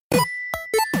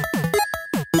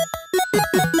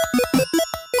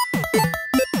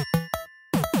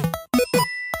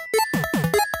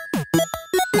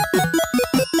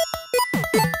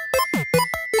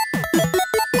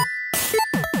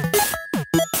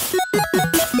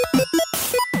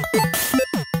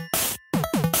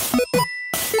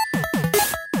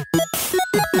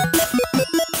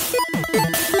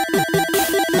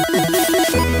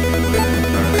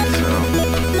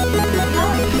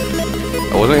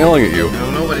yelling at you?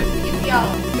 No, nobody. He's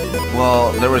yelling.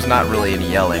 Well, there was not really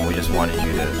any yelling. We just wanted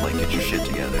you to like get your shit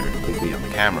together and be on the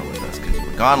camera with us because you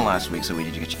were gone last week, so we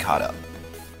need to get you caught up.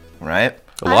 Right?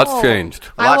 A lot's changed.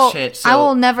 A lot's changed. I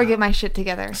will never get my shit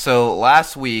together. So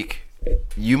last week,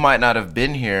 you might not have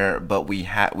been here, but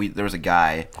there was a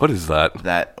guy. What is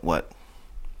that? What?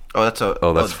 Oh,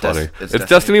 that's funny. It's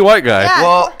Destiny White Guy. Yeah.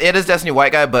 Well, it is Destiny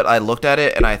White Guy, but I looked at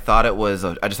it and I thought it was.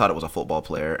 I just thought it was a football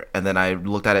player, and then I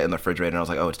looked at it in the refrigerator and I was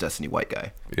like, oh, it's Destiny White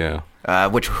Guy. Yeah.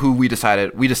 We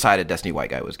decided Destiny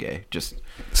White Guy was gay. Just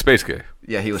space gay.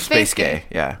 Yeah, he was space gay.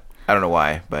 Yeah, I don't know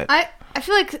why, but I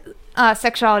feel like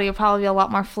sexuality will probably be a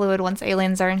lot more fluid once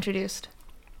aliens are introduced.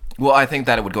 Well, I think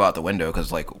that it would go out the window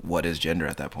because, like, what is gender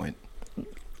at that point,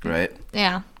 right?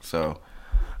 Yeah. So.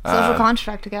 Social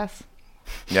construct, I guess.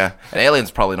 Yeah, and aliens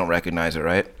probably don't recognize it,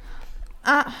 right?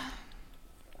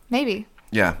 Maybe.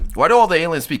 Yeah. Why do all the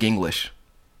aliens speak English?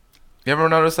 You ever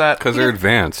notice that? Because they're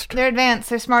advanced. They're advanced.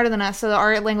 They're smarter than us, so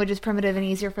our language is primitive and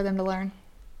easier for them to learn.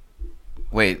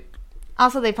 Wait.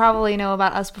 Also, they probably know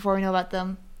about us before we know about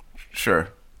them. Sure.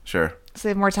 So they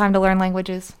have more time to learn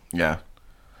languages. Yeah.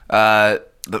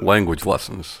 Language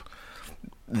lessons.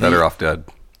 Better Off Dead.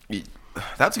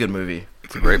 That's a good movie.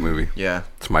 It's a great movie. Yeah.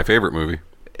 It's my favorite movie.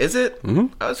 Is it? Mm-hmm.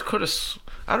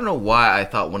 I don't know why I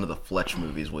thought one of the Fletch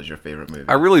movies was your favorite movie.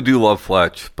 I really do love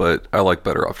Fletch, but I like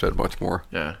Better Off Dead much more.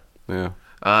 Yeah. Yeah.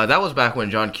 That was back when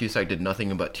John Cusack did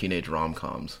nothing but teenage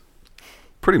rom-coms.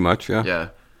 Pretty much, yeah. Yeah.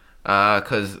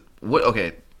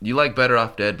 Okay, you like Better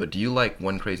Off Dead, but do you like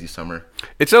One Crazy Summer?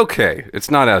 It's okay. It's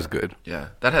not as good. Yeah.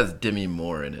 That has Demi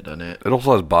Moore in it, doesn't it? It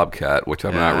also has Bobcat, which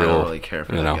I don't really care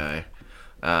for that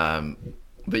guy.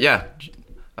 But yeah,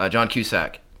 John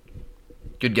Cusack.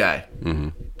 Good guy. Mm-hmm.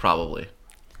 Probably.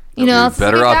 You know,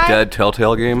 Better Off Dead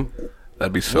Telltale game?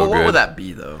 That'd be so good. What would that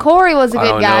be, though? Corey was a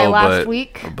good guy last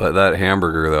week. But that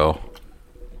hamburger, though.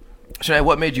 Shanae,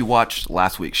 what made you watch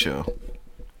last week's show?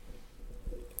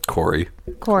 Corey,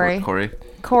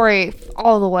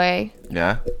 all the way.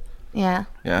 Yeah? Yeah.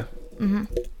 Yeah? Mm-hmm.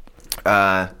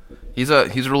 He's a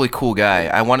really cool guy.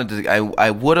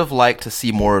 I would have liked to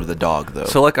see more of the dog, though.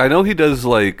 So, like, I know he does,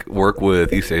 like, work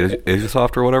with East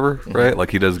Asiasoft or whatever, mm-hmm. right?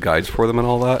 Like, he does guides for them and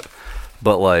all that.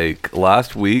 But, like,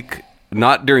 last week,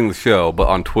 not during the show, but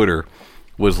on Twitter,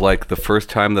 was, like, the first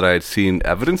time that I had seen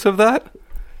evidence of that.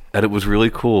 And it was really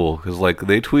cool, because, like,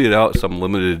 they tweeted out some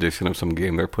limited edition of some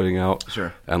game they're putting out.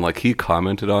 Sure. And, like, he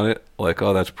commented on it, like,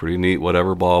 oh, that's pretty neat,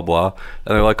 whatever, blah, blah.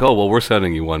 And they're like, oh, well, we're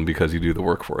sending you one because you do the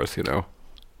work for us, you know?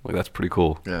 Like, that's pretty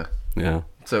cool. Yeah. Yeah.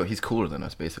 So he's cooler than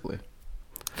us, basically.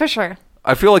 For sure.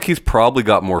 I feel like he's probably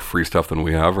got more free stuff than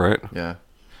we have, right? Yeah.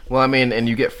 Well, I mean, and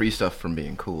you get free stuff from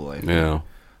being cool, I think.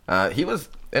 Yeah. It was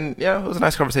a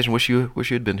nice conversation. Wish you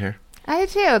had been here. I did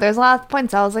too. There's a lot of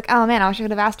points I was like, oh man, I wish I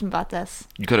could have asked him about this.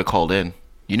 You could have called in.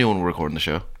 You knew when we were recording the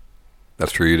show.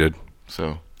 That's true, you did.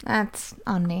 So. That's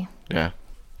on me. Yeah.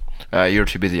 You were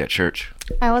too busy at church.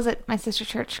 I was at my sister's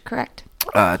church, correct.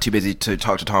 Too busy to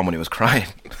talk to Tom when he was crying.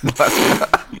 Why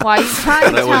are you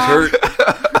crying, That Tom?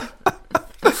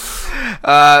 was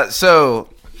hurt. So,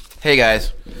 hey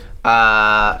guys.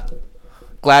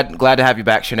 Glad to have you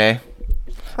back, Shanae.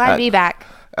 Glad to be back.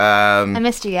 I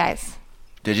missed you guys.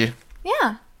 Did you?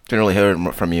 Yeah. Didn't really hear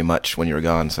from you much when you were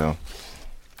gone, so.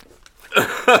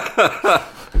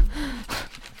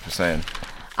 Just saying.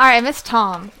 All right, I miss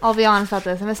Tom. I'll be honest about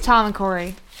this. I miss Tom and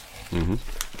Corey. Mm-hmm.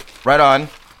 Right on.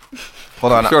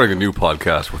 Hold on. I'm starting a new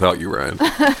podcast without you, Ryan.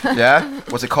 Yeah?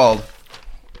 What's it called?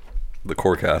 The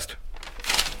Corecast.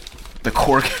 The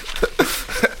Core.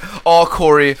 All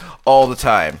Corey, all the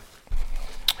time.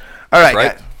 All right,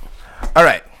 right. Guys. All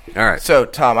right. All right. So,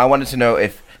 Tom, I wanted to know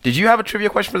did you have a trivia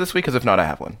question for this week? Because if not, I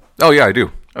have one. Oh, yeah, I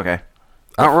do. Okay.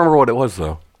 I don't remember what it was,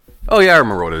 though. Oh, yeah, I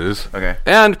remember what it is. Okay.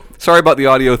 And sorry about the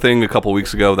audio thing a couple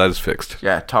weeks ago. That is fixed.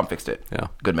 Yeah, Tom fixed it. Yeah.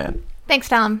 Good man. Thanks,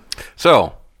 Tom.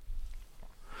 So,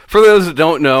 for those that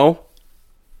don't know,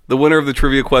 the winner of the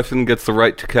trivia question gets the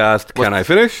right to cast Can I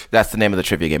Finish? That's the name of the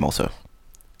trivia game also.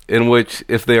 In which,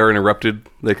 if they are interrupted,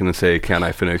 they can say, Can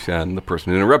I Finish? And the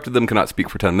person who interrupted them cannot speak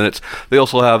for 10 minutes. They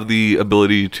also have the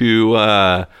ability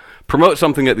to promote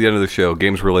something at the end of the show,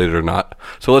 games related or not.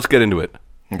 So let's get into it.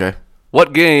 Okay.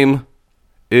 What game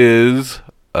is...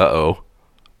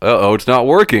 it's not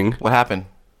working. What happened?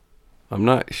 I'm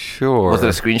not sure. Was it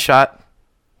a screenshot?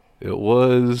 It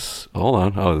was... Hold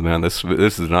on. Oh, man, this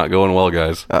is not going well,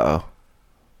 guys. Uh-oh.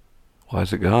 Why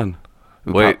is it gone?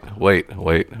 Wait.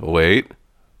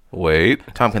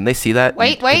 Tom, can they see that?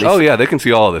 Wait. Oh, yeah, they can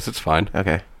see all of this. It's fine.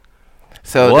 Okay.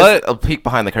 So What? a peek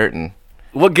behind the curtain.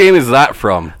 What game is that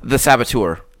from? The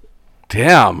Saboteur.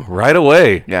 Damn, right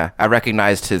away. Yeah, I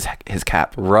recognized his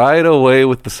cap. Right away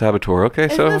with the Saboteur. Okay,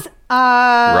 Isn't so this,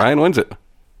 Ryan wins it.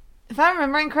 if I'm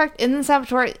remembering correct, isn't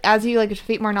Saboteur, as you like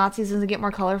defeat more Nazis, does it get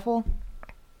more colorful?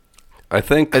 I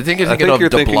think you're thinking of you're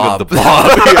the thinking Blob. of the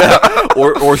Blob. Yeah.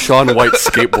 Or Shaun White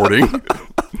skateboarding.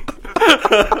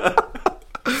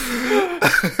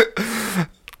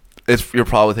 You're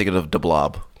probably thinking of the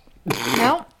Blob.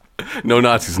 No. No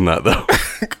Nazis in that though.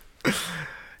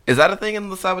 Is that a thing in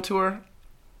the Saboteur?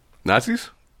 Nazis?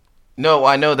 No,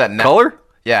 I know that. Color?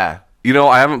 Yeah. You know,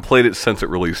 I haven't played it since it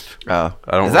released. Oh,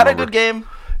 I don't Is that remember. a good game?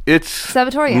 It's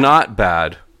Saboteur, yeah. not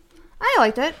bad. I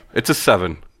liked it. It's a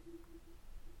 7.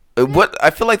 What I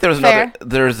feel like there's Fair. another.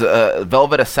 There's a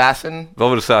Velvet Assassin,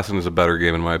 Velvet Assassin is a better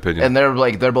game in my opinion. and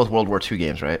they're both World War II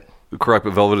games, right? Correct,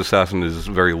 but Velvet Assassin is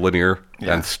very linear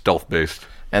Yeah. and stealth based.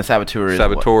 And Saboteur is what?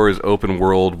 Saboteur is open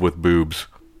world with boobs.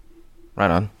 Right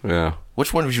on. Yeah.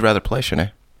 Which one would you rather play,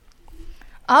 Shanae?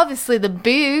 Obviously, the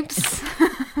boobs.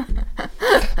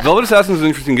 Velvet Assassin is an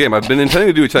interesting game. I've been intending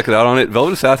to do a check it out on it.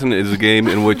 Velvet Assassin is a game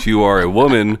in which you are a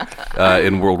woman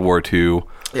in World War II.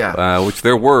 Yeah. Which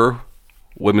there were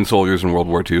women soldiers in World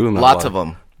War II. And Lots of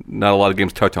them. Not a lot of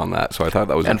games touch on that, so I thought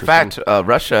that was In interesting. fact,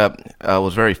 Russia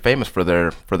was very famous for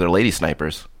their lady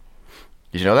snipers.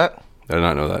 Did you know that? I did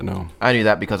not know that, no. I knew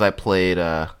that because I played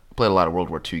a lot of World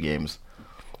War II games,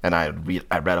 and I read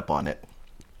up on it.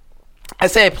 I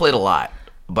say I played a lot,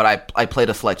 but I played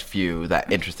a select few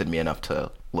that interested me enough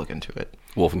to look into it.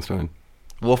 Wolfenstein.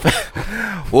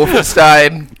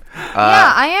 Wolfenstein.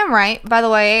 Yeah, I am right. By the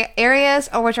way, areas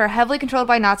which are heavily controlled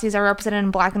by Nazis are represented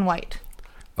in black and white.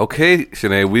 Okay,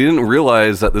 Shanae, we didn't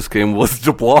realize that this game was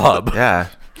the Blob. Yeah,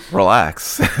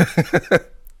 relax.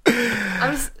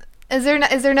 Is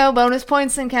there no bonus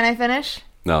points and can I finish?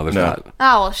 No, there's No. not.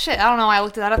 Oh, well, shit. I don't know why I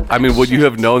looked that up. I mean, would you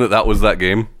have known that was that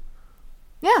game?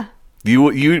 Yeah.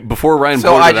 You before Ryan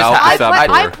So pointed I it just out, ha- the I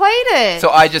Saboteur. played it. So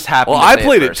I just happened. Well, to I say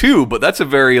played it first. too, but that's a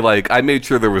very like I made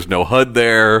sure there was no HUD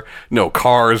there, no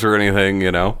cars or anything,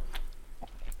 you know.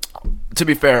 To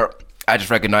be fair, I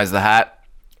just recognized the hat,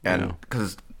 Yeah. and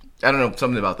because I don't know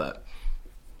something about that.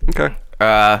 Okay.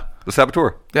 The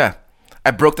Saboteur, Yeah, I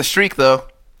broke the streak though.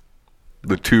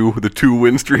 the two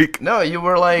win streak. No, you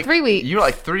were like 3 weeks. You were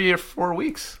like 3 or 4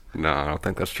 weeks. No, I don't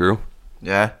think that's true.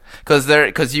 Yeah,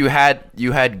 because you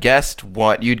had guessed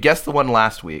one. You'd guessed the one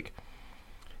last week,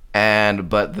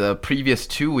 but the previous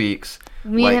 2 weeks,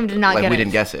 Me and him did not get we it.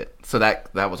 didn't guess it. So that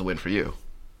was a win for you.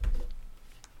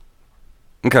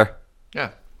 Okay. Yeah,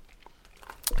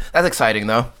 that's exciting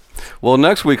though. Well,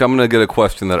 next week I'm gonna get a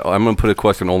question that I'm gonna put a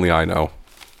question only I know.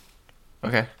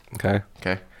 Okay. Okay.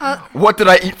 Okay. What did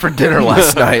I eat for dinner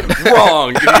last night?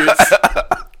 Wrong, idiots.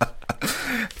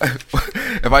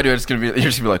 If I do it, it's gonna be. You're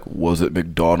just gonna be like, was it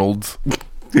McDonald's?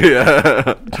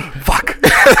 Yeah. Fuck.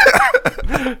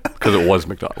 Because it was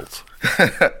McDonald's.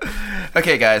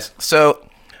 Okay, guys. So,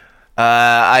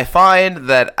 I find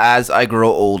that as I grow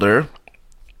older,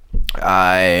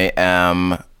 I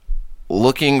am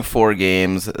looking for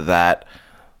games that.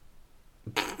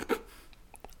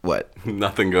 What?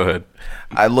 Nothing. Go ahead.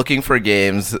 I'm looking for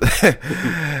games.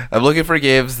 I'm looking for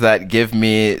games that give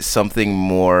me something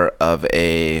more of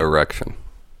a. Erection.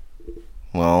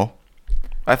 Well,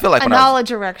 I feel like A when I was,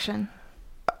 knowledge erection.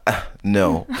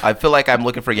 no, I feel like I'm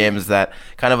looking for games that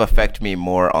kind of affect me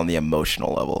more on the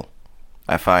emotional level.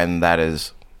 I find that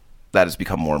has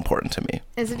become more important to me.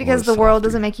 Is it because the world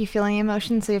doesn't make you feel any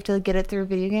emotion, so you have to get it through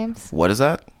video games? What is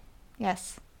that?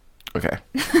 Yes. Okay.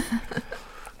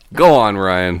 Go on,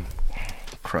 Ryan.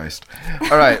 Christ.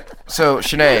 All right. So,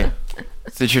 Shanae,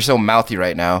 since you're so mouthy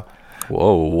right now,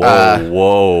 Whoa,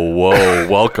 whoa.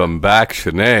 Welcome back,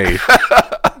 Shanae.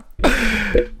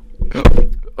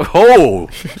 Oh.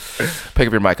 pick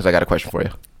up your mic because I got a question for you.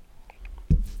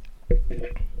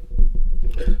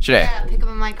 Shanae. Yeah, pick up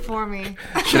a mic for me.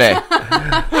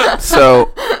 Shanae.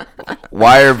 So,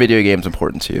 why are video games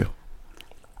important to you?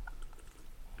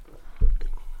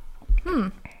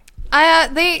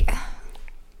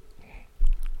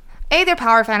 They're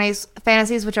power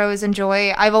fantasies, which I always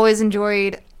enjoy. I've always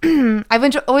enjoyed.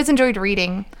 Always enjoyed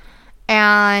reading,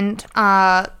 and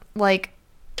like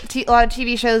a lot of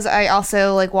TV shows I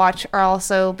also like watch are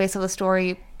also based on the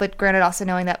story. But granted, also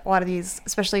knowing that a lot of these,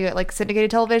 especially like syndicated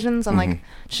televisions on like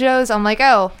shows, I'm like,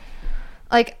 oh,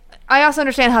 like I also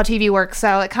understand how TV works,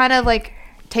 so it kind of like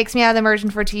takes me out of the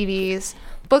immersion for TVs.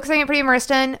 Books I get pretty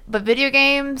immersed in, but video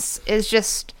games is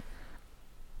just.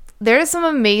 There's some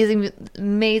amazing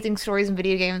stories in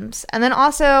video games, and then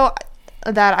also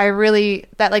that are really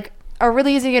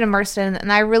easy to get immersed in,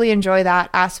 and I really enjoy that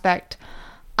aspect.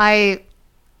 I've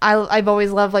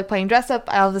always loved like playing dress up.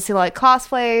 I love to see like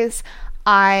cosplays.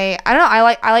 I don't know.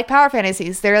 I like power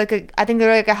fantasies. They're I think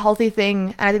they're like a healthy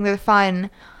thing, and I think they're fun.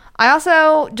 I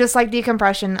also just like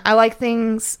decompression. I like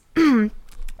things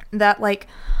that like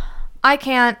I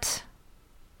can't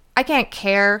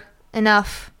care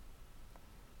enough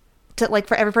to like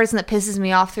for every person that pisses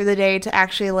me off through the day to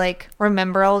actually like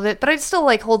remember all of it, but I still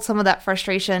like hold some of that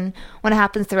frustration when it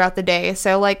happens throughout the day.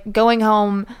 So like going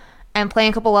home and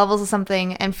playing a couple levels of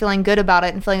something and feeling good about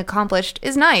it and feeling accomplished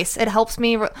is nice. It helps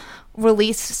me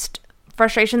release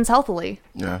frustrations healthily.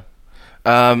 Yeah.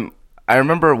 I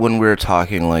remember when we were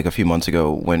talking like a few months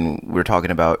ago when we were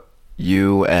talking about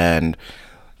you and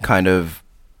kind of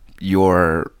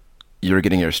you're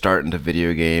getting your start into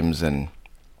video games, and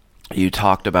you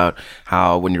talked about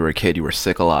how when you were a kid you were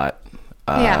sick a lot.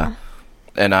 Yeah.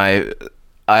 And I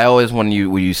always when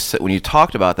you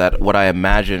talked about that, what I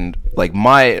imagined, like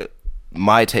my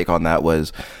take on that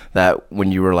was that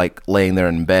when you were like laying there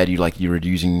in bed, you were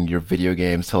using your video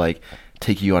games to like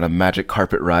take you on a magic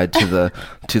carpet ride to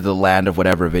the land of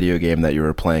whatever video game that you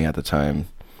were playing at the time.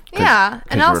 Yeah,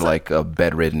 and you were like a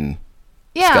bedridden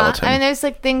skeleton. I mean, there's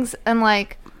like things and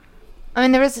like, I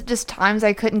mean, there was just times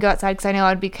I couldn't go outside because I knew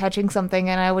I'd be catching something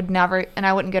and I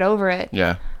wouldn't get over it.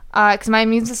 Yeah. Because my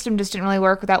immune system just didn't really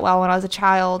work that well when I was a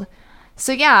child.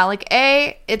 So yeah, like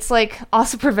it's like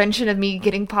also prevention of me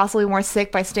getting possibly more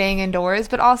sick by staying indoors,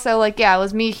 but also like, yeah, it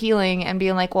was me healing and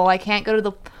being like, well, I can't go to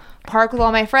the park with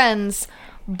all my friends,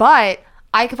 but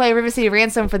I could play River City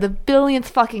Ransom for the billionth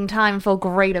fucking time and feel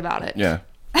great about it. Yeah.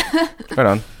 Right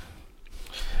on.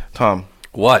 Tom.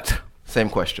 What? Same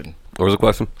question. What was the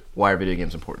question? Why are video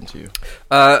games important to you?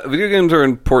 Video games are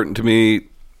important to me.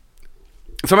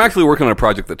 So I'm actually working on a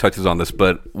project that touches on this,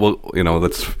 but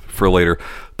that's for later.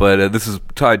 But this is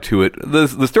tied to it.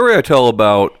 The story I tell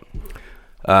about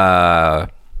Codename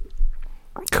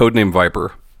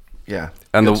Viper. Yeah.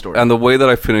 And the way that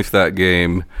I finished that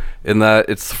game, in that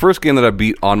it's the first game that I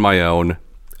beat on my own.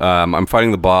 I'm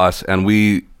fighting the boss, and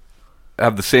we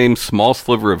have the same small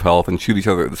sliver of health and shoot each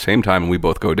other at the same time, and we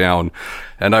both go down,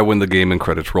 and I win the game and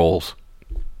credits rolls.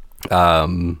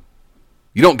 You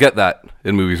don't get that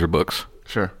in movies or books.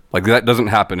 Sure. Like, that doesn't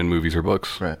happen in movies or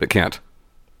books. Right. It can't.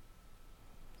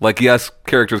 Like, yes,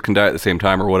 characters can die at the same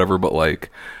time or whatever, but like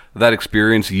that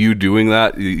experience, you doing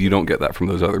that, you don't get that from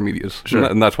those other medias. Sure.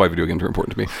 And that's why video games are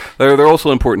important to me. They're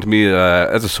also important to me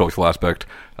as a social aspect.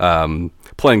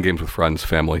 Playing games with friends,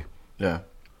 family. Yeah.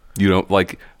 You don't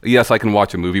like. Yes, I can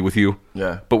watch a movie with you.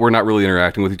 Yeah. But we're not really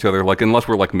interacting with each other. Like, unless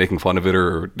we're like making fun of it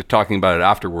or talking about it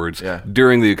afterwards. Yeah.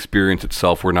 During the experience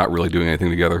itself, we're not really doing anything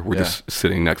together. We're Yeah. just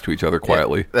sitting next to each other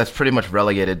quietly. Yeah, that's pretty much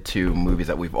relegated to movies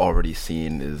that we've already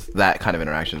seen. Is that kind of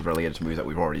interaction is relegated to movies that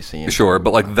we've already seen? Sure,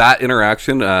 but like that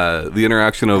interaction, the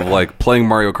interaction of like playing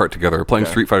Mario Kart together, playing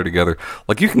Street Fighter together,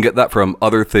 like you can get that from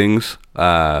other things,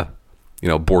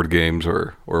 board games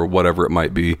or whatever it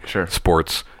might be, Sure.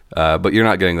 sports. But you're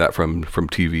not getting that from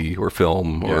TV or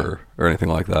film or anything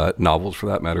like that, novels for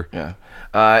that matter. Yeah.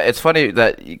 It's funny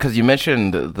that because you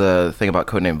mentioned the thing about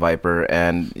Codename Viper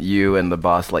and you and the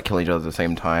boss like killing each other at the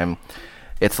same time.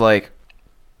 It's like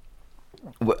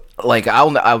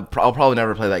I'll probably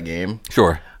never play that game.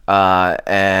 Sure.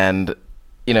 And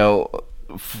you know.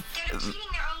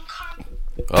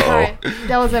 Sorry,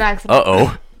 that was an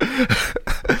accident.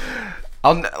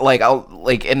 And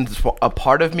a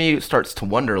part of me starts to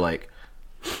wonder, like,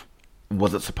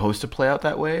 was it supposed to play out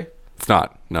that way? It's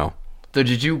not. No. So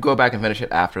did you go back and finish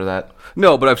it after that?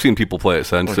 No, but I've seen people play it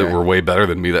since that Okay. were way better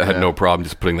than me that had Yeah. no problem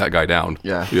just putting that guy down.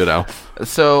 Yeah. You know.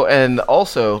 So and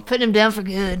also, Putting him down for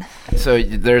good. so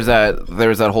there's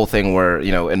that whole thing where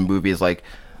in movies like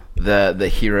the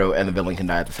hero and the villain can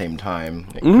die at the same time.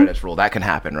 Credits roll. That can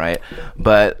happen, right?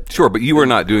 But Sure, but you are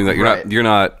not doing that. Right. You're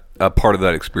not a part of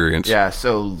that experience. yeah,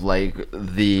 so like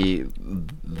the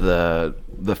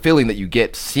feeling that you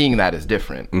get seeing that is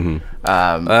different.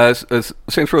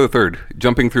 Saints Row the Third,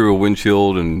 jumping through a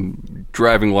windshield and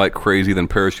driving like crazy, then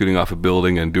parachuting off a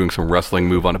building and doing some wrestling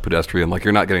move on a pedestrian. Like,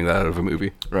 you're not getting that out of a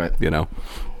movie, Right. you know?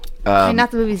 I mean, not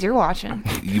the movies you're watching.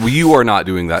 You are not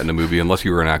doing that in a movie unless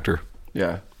you were an actor,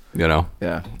 Yeah. you know?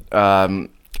 Yeah.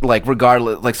 Like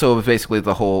regardless, like so basically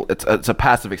the whole it's a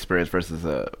passive experience versus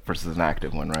an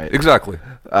active one, right? Exactly.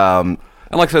 And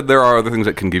like I said, there are other things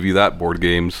that can give you that: board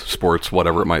games, sports,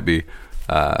 whatever it might be.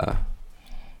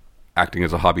 Acting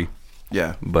is a hobby,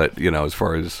 Yeah. but as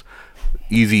far as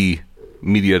easy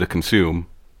media to consume,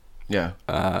 Yeah.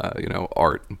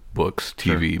 art, books,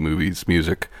 TV, movies,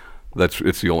 music,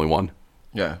 it's the only one.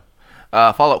 Yeah.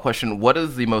 Follow-up question: what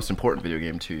is the most important video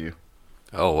game to you?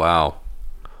 Oh wow.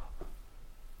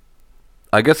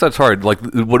 I guess that's hard. Like,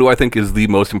 what do I think is the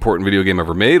most important video game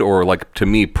ever made, or like to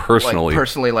me personally? Like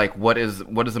personally, like what is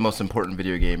the most important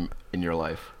video game in your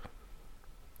life?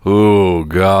 Oh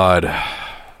God,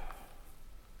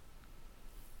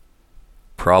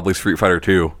 probably Street Fighter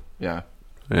 2. Yeah.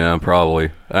 Yeah,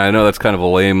 probably. I know that's kind of a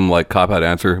lame like cop-out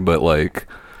answer, but like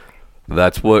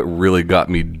that's what really got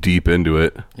me deep into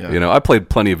it. Yeah. You know, I played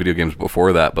plenty of video games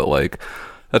before that, but like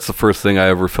that's the first thing I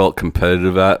ever felt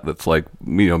competitive at. That's like,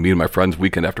 you know, me and my friends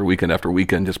weekend after weekend after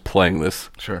weekend just playing this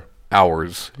Sure.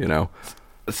 hours, you know.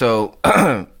 So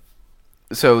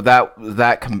so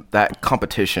that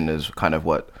competition is kind of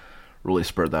what really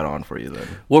spurred that on for you then.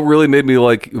 What really made me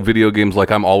like video games,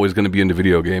 like I'm always going to be into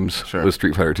video games, Sure. was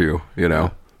Street Fighter 2, you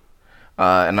know.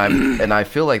 And I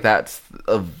feel like that's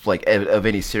of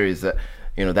any series that,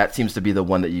 you know, that seems to be the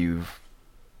one that you've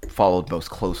followed most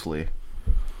closely.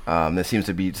 That seems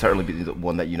to be certainly be the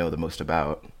one that you know the most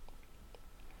about.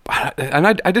 And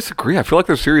I disagree. I feel like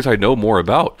there's series I know more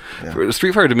about. Yeah.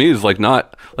 Street Fighter to me is like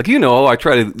not like, you know,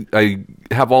 I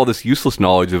have all this useless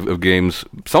knowledge of games,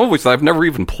 some of which I've never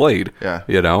even played. Yeah.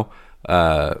 You know,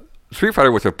 Street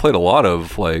Fighter, which I've played a lot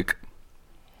of, like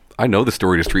I know the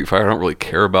story to Street Fighter. I don't really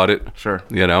care about it. Sure.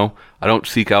 You know, I don't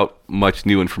seek out much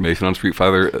new information on Street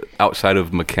Fighter outside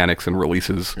of mechanics and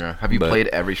releases. Yeah. Have you played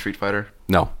every Street Fighter?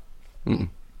 No.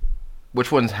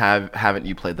 Which ones haven't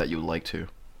you played that you would like to?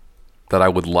 That I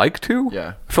would like to?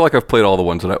 Yeah. I feel like I've played all the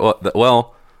ones that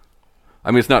well,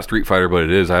 I mean, it's not Street Fighter, but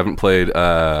it is. I haven't played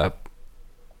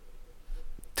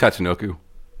Tatsunoko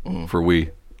for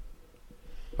Wii.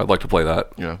 I'd like to play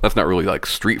that. Yeah. That's not really like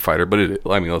Street Fighter, but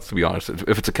I mean, let's be honest.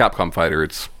 If it's a Capcom fighter,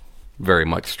 it's very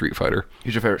much Street Fighter.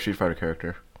 Who's your favorite Street Fighter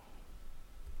character?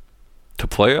 To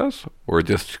play as? Or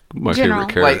just my General.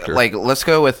 favorite character? Like let's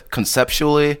go with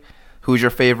conceptually, who's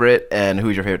your favorite and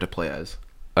who's your favorite to play as?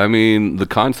 I mean, the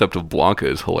concept of Blanca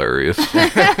is hilarious.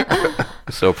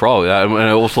 So probably, and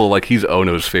also like he's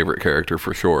Ono's favorite character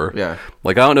for sure. Yeah.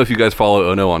 Like I don't know if you guys follow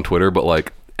Ono on Twitter, but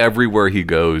like everywhere he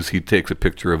goes, he takes a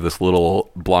picture of this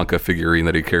little Blanca figurine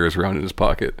that he carries around in his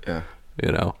pocket. Yeah.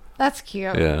 You know. That's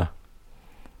cute. Yeah.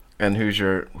 And who's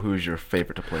your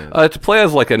favorite to play as? To play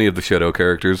as like any of the Shadow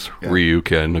characters, Yeah. Ryu,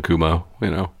 Ken, Akuma.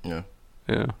 You know. Yeah.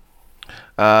 Yeah.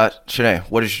 Shanae,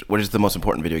 what is the most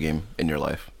important video game in your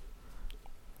life?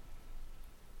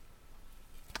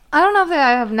 I don't know if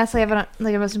I have necessarily have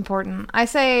like a most important. I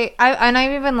say and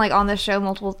I've even like on this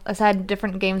show I've had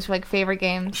different games for like favorite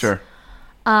games. Sure.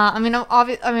 I mean, I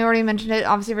already mentioned it.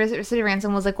 Obviously, City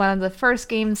Ransom was like one of the first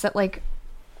games that like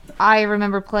I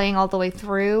remember playing all the way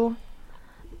through,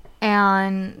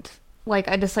 and like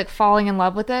I just like falling in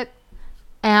love with it,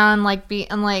 and like but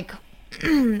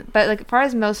like as far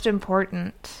as most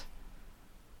important,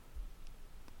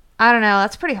 I don't know.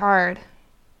 That's pretty hard.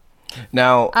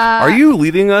 Now, Are you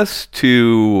leading us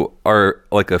to our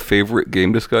like a favorite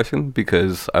game discussion?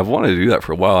 Because I've wanted to do that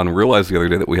for a while and realized the other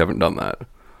day that we haven't done that.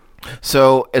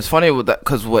 so it's funny with that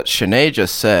because what Shanae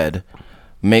just said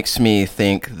makes me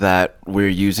think that we're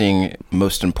using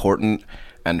most important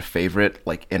and favorite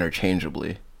like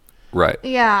interchangeably. Right.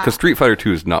 Yeah. Because Street Fighter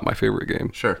 2 is not my favorite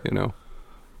game. Sure. You know.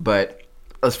 But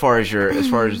as far as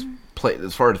playing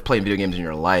video games in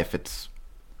your life, its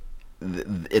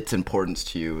importance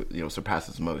to you, you know,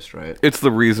 surpasses most, right? It's the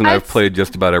reason I've played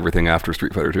just about everything after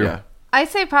Street Fighter 2. Yeah. I'd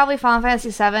say probably Final Fantasy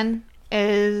VII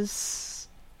is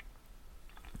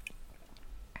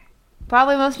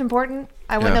probably most important.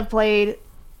 I wouldn't Yeah. have played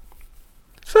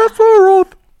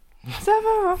Sephiroth.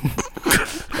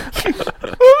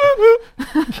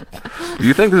 Do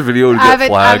you think this video would get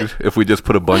flagged if we just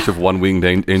put a bunch of one-winged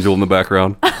angel in the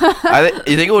background?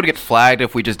 You think it would get flagged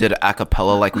if we just did a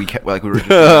cappella like we were just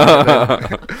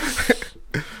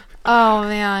Oh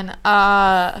man,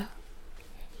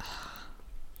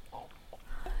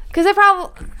 because I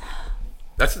probably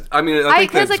That's. I mean, I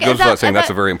think that like, goes is that- without saying is that's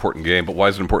that- a very important game. But why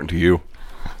is it important to you?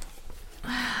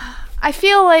 I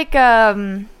feel like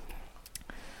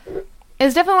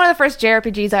it's definitely one of the first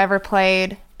JRPGs I ever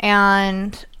played,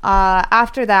 and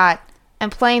after that,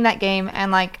 and playing that game,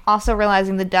 and like also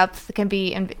realizing the depth that can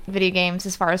be in video games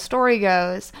as far as story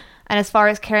goes, and as far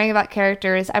as caring about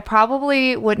characters, I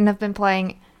probably wouldn't have been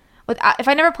playing. If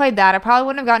I never played that, I probably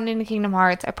wouldn't have gotten into Kingdom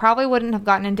Hearts. I probably wouldn't have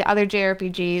gotten into other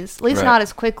JRPGs, at least Right. not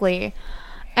as quickly,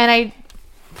 and I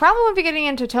probably wouldn't be getting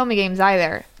into Tomy games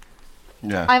either.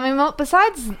 Yeah. I mean,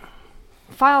 besides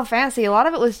Final Fantasy, a lot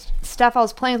of it was stuff I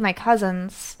was playing with my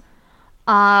cousins,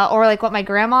 or like what my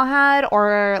grandma had,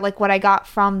 or like what I got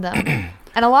from them.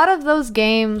 And a lot of those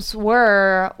games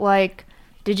were like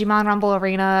Digimon Rumble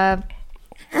Arena.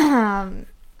 I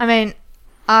mean,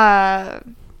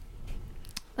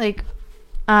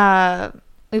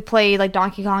 we played like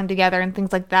Donkey Kong together and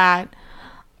things like that.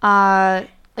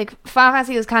 Like Final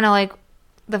Fantasy was kind of like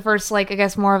the first, like, I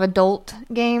guess more of adult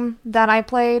game that I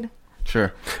played.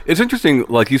 Sure. It's interesting,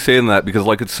 like you saying that, because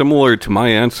like it's similar to my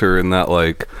answer in that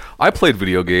like I played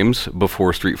video games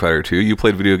before Street Fighter 2. You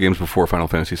played video games before Final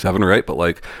Fantasy 7, right? But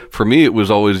like for me, it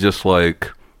was always just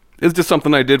like it's just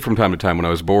something I did from time to time when I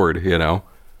was bored, you know.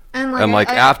 And like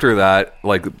after that,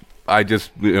 like I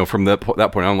just from that point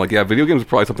on, I'm like, yeah, video games are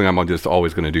probably something I'm just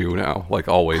always going to do now, like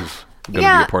always going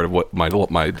to be a part of what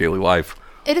my daily life.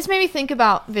 It just made me think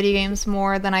about video games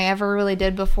more than I ever really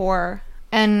did before.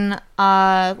 And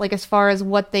like as far as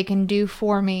what they can do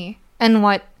for me and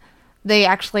what they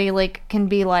actually like can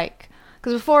be like,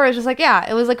 because before it was just like, yeah,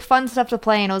 it was like fun stuff to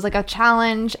play and it was like a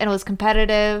challenge and it was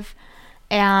competitive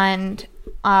and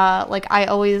like I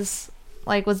always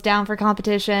like was down for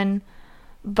competition,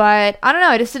 but I don't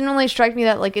know, it just didn't really strike me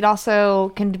that like it also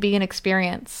can be an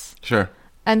experience. Sure.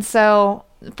 And so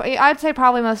I'd say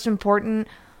probably most important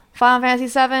Final Fantasy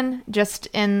 7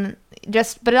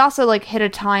 but it also like hit a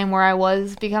time where I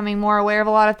was becoming more aware of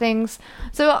a lot of things.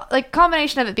 So like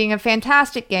combination of it being a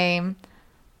fantastic game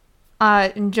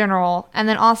in general, and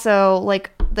then also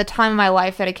like the time of my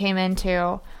life that it came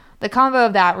into, the combo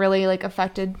of that really like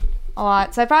affected a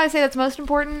lot. So I'd probably say that's most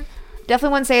important.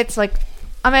 Definitely wouldn't say it's like,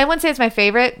 I mean, I wouldn't say it's my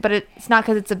favorite, but it's not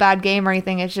because it's a bad game or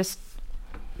anything. It's just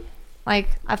like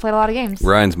I've played a lot of games.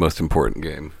 Ryan's most important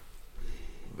game.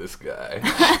 This guy.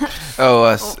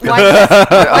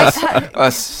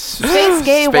 Space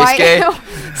Gay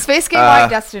White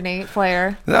Destiny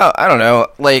player. No, I don't know.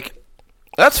 Like,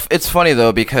 it's funny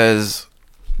though because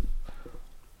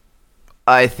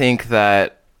I think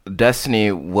that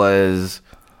Destiny was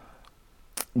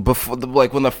before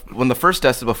the first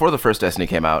Destiny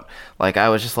came out. Like, I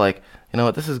was just like, you know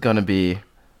what, this is gonna be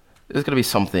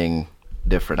something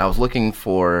different. I was looking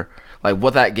for like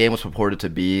what that game was purported to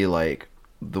be, like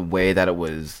the way that it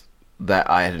was, that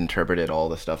I had interpreted all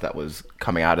the stuff that was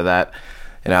coming out of that,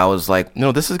 and I was like,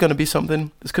 no, this is going to be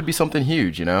something. This could be something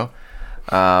huge, you know.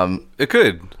 It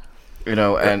could, you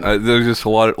know, and there's just a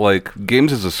lot of like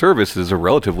games as a service is a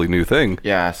relatively new thing.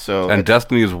 Yeah. So and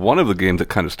Destiny is one of the games that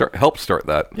kind of helped start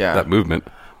that movement.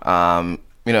 You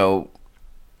know.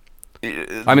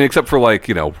 I mean, except for like,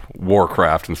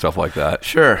 Warcraft and stuff like that.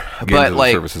 Sure, Games but as a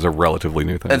like service is a relatively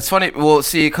new thing. It's funny. Well,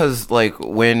 see, because like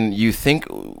when you think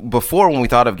before, when we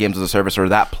thought of games as a service or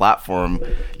that platform,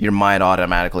 your mind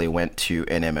automatically went to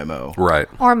an MMO, right?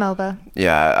 Or MOBA.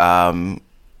 Yeah.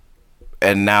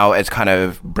 And now it's kind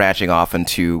of branching off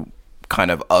into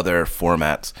kind of other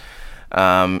formats.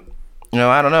 I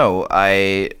don't know.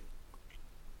 I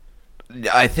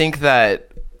think that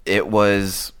it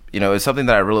was. It's something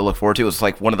that I really look forward to. It was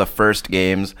like one of the first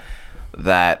games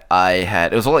that I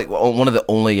had. It was like one of the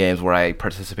only games where I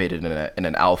participated in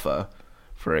an alpha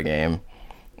for a game.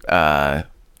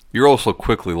 You're also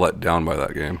quickly let down by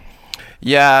that game.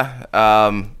 Yeah,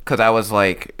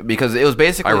 because it was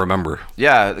basically. I remember.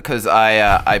 Yeah, because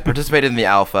I participated in the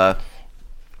alpha,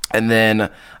 and then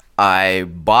I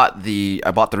bought the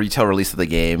retail release of the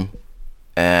game.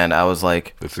 And I was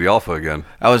like, it's the alpha again.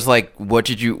 I was like, what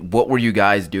were you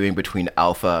guys doing between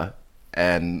alpha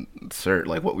and cert?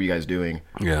 Like, what were you guys doing?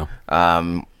 Yeah.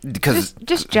 Because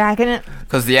just jacking it.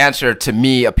 Because the answer to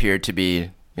me appeared to be,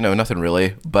 nothing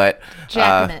really. But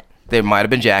jacking it. They might have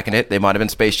been jacking it. They might have been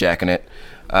space jacking it.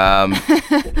 But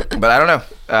I don't know.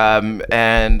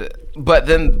 But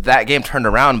then that game turned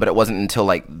around. But it wasn't until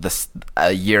like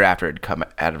a year after it come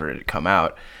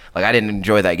out. Like, I didn't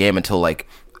enjoy that game until like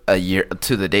a year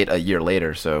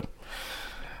later. So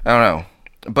I don't know.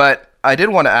 But I did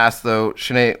want to ask though,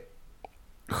 Shanae,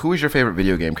 who is your favorite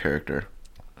video game character?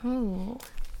 Ooh.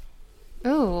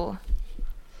 Well,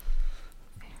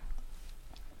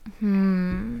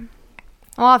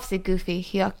 obviously Goofy.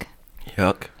 Yuck.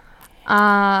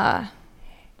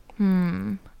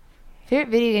 Favorite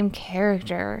video game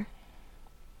character.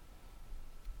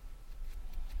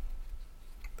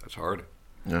 That's hard.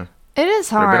 Yeah. It is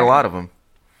hard. There have been a lot of them.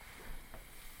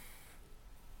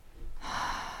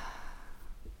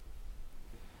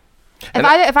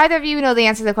 If either of you know the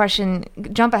answer to the question,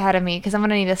 jump ahead of me because I'm going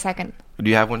to need a second. Do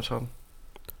you have one, Sean?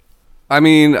 I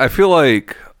mean, I feel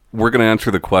like we're going to answer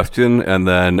the question and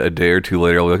then a day or two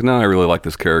later I'll be like, no, I really like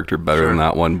this character better than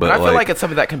that one. But I feel like it's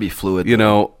something that can be fluid.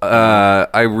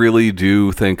 I really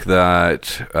do think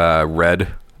that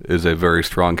Red is a very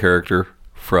strong character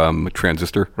from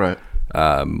Transistor. Right.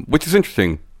 Which is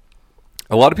interesting.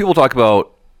 A lot of people talk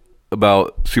about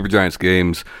Supergiant's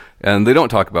games and they don't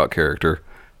talk about character.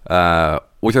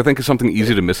 Which I think is something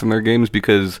easy to miss in their games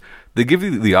because they give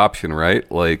you the option, right?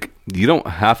 Like, you don't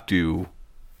have to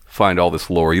find all this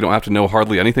lore. You don't have to know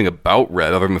hardly anything about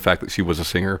Red other than the fact that she was a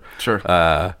singer. Sure.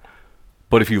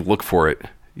 But if you look for it,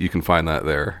 you can find that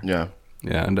there. Yeah.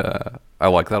 Yeah, and I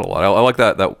like that a lot. I like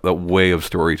that way of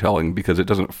storytelling because it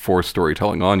doesn't force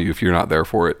storytelling on you if you're not there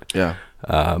for it. Yeah.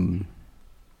 I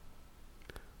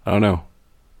don't know.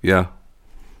 Yeah.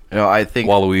 I think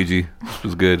Waluigi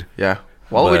was good. Yeah.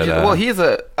 Waluigi.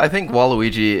 But, I think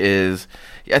Waluigi is.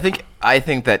 I think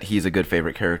that he's a good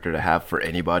favorite character to have for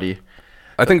anybody.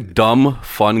 I think dumb,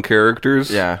 fun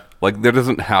characters. Yeah. Like there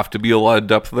doesn't have to be a lot of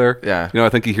depth there. Yeah. I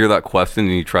think you hear that question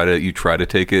and you try to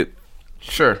take it.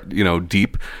 Sure.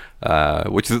 Deep,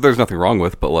 which there's nothing wrong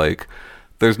with, but like,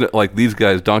 there's like these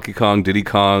guys, Donkey Kong, Diddy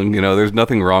Kong. There's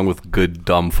nothing wrong with good,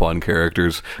 dumb, fun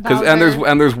characters.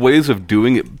 And there's ways of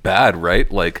doing it bad,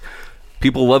 right? Like,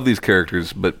 people love these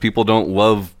characters, but people don't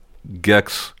love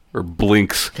Gex or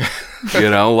Blinks.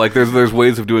 Like there's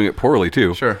ways of doing it poorly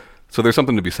too. Sure. So there's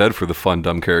something to be said for the fun,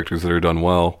 dumb characters that are done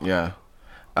well. Yeah.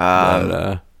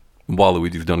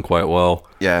 Waluigi's done quite well.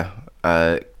 Yeah.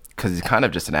 Because he's kind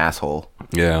of just an asshole.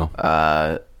 Yeah.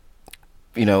 I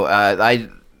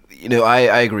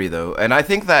agree though, and I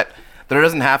think that there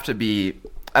doesn't have to be.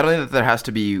 I don't think that there has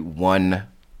to be one.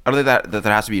 I don't think that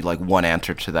there has to be like one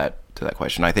answer to that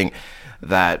question. I think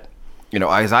that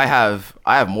as I have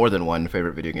more than one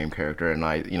favorite video game character,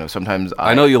 and sometimes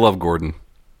I know you love Gordon.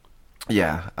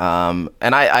 Yeah.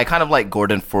 And I kind of like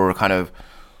Gordon for kind of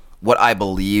what I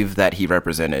believe that he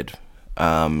represented.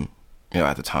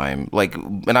 At the time,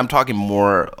 and I'm talking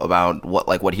more about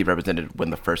what he represented when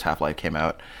the first Half-Life came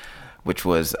out, which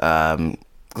was because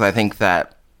I think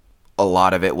that a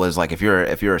lot of it was like if you're a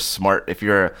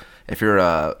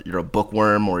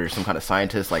bookworm or you're some kind of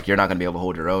scientist, like you're not gonna be able to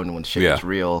hold your own when shit gets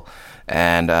real,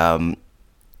 and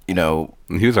he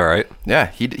was all right. Yeah,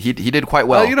 he did quite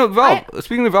well. Valve.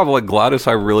 Speaking of Valve, like GLaDOS,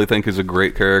 I really think is a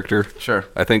great character. Sure.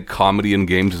 I think comedy in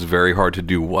games is very hard to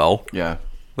do well. Yeah.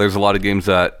 There's a lot of games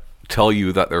that tell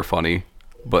you that they're funny,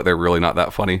 but they're really not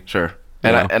that funny. Sure.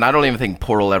 And I don't even think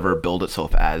Portal ever billed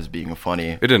itself as being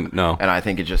funny. It didn't, no. And I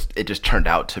think it just turned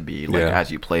out to be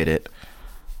as you played it.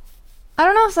 I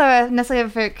don't know if I necessarily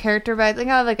have a favorite character, but I think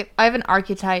I have an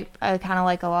archetype I kind of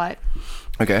like a lot.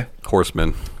 Okay.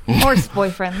 Horseman. Horse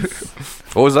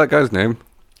boyfriends. What was that guy's name?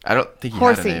 I don't think he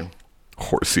Horsey. had a name.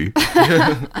 Horsey.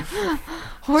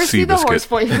 Horsey the Seabiscuit. horse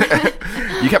boyfriend.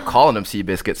 You kept calling him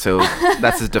Seabiscuit, so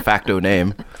that's his de facto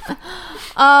name.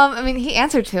 I mean, he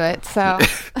answered to it, so.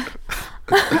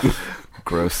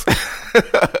 Gross.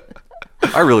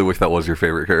 I really wish that was your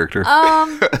favorite character.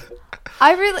 I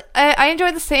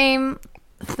enjoy the same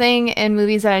thing in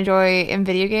movies that I enjoy in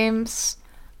video games.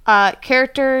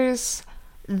 Characters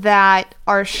that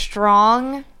are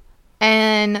strong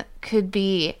and could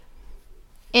be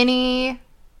any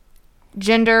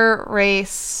gender,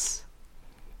 race,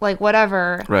 like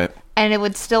whatever. Right. And it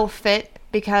would still fit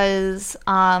because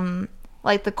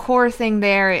the core thing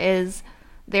there is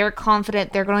they're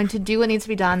confident they're going to do what needs to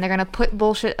be done. They're going to put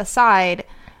bullshit aside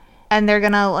and they're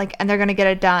going to get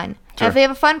it done. Sure. And if they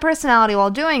have a fun personality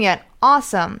while doing it,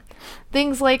 awesome.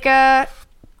 Things like I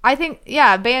think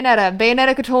Bayonetta.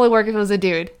 Bayonetta could totally work if it was a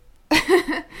dude.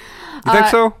 You think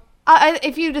so?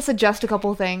 If you just adjust a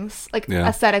couple things,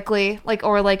 aesthetically,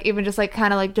 or even just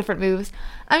kind of different moves.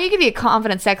 I mean, you could be a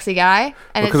confident, sexy guy,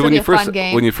 and it's gonna be a fun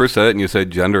game. When you first said it and you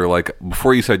said gender,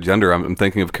 before you said gender, I'm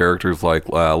thinking of characters like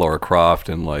Lara Croft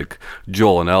and like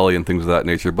Joel and Ellie and things of that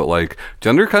nature. But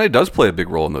gender kind of does play a big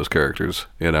role in those characters,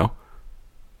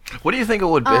 What do you think it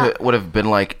would have been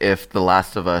like if The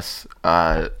Last of Us,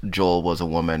 Joel was a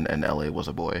woman and Ellie was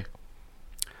a boy?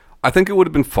 I think it would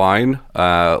have been fine.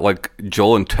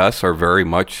 Joel and Tess are very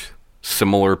much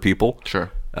similar people.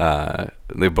 Sure.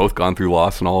 They've both gone through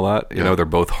loss and all that. You know, they're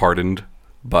both hardened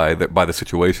by the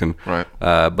situation. Right.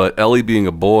 But Ellie being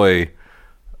a boy,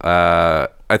 I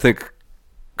think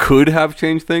could have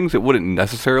changed things. It wouldn't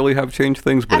necessarily have changed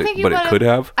things, but it could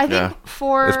have. I think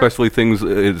especially things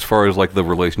as far as the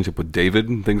relationship with David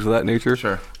and things of that nature.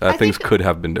 Sure. Things could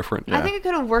have been different. I think it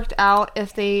could have worked out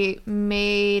if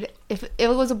if it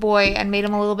was a boy and made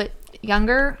him a little bit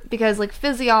younger, because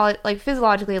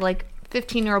physiologically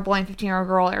 15-year-old boy and 15-year-old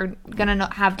girl are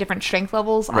gonna have different strength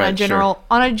levels on a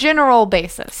general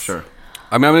basis. Sure.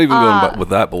 I mean, I'm not even going with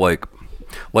that, but like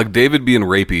David being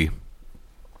rapey,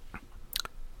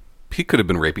 he could have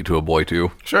been rapey to a boy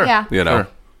too. Sure. Yeah. Sure.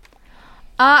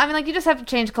 I mean, you just have to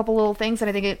change a couple little things, and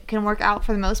I think it can work out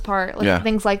for the most part.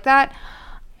 Things like that.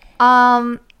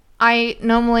 I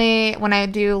normally, when I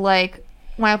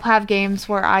have games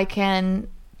where I can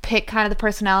pick kind of the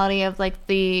personality of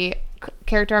the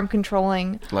character I'm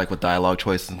controlling, with dialogue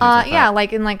choices and things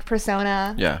like that. in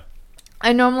Persona. Yeah.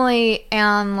 I normally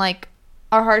am like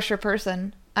a harsher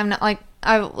person. I'm not like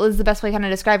I was the best way to kind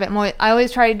of describe it. I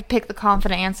always try to pick the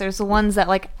confident answers, the ones that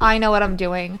like I know what I'm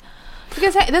doing,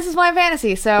 because hey, this is my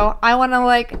fantasy, so I want to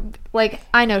like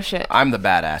I know shit. I'm the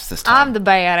badass this time. I'm the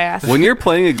badass. When you're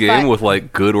playing a game But- with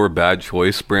like good or bad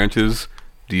choice branches,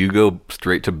 do you go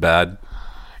straight to bad?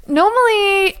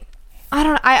 Normally, I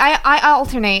don't. I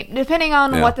alternate depending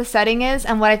on Yeah. what the setting is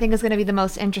and what I think is going to be the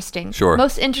most interesting. Sure.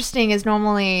 Most interesting is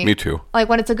normally Me too. like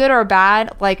when it's a good or a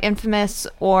bad, like Infamous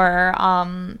or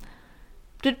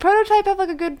did Prototype have like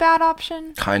a good bad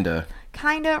option? Kinda.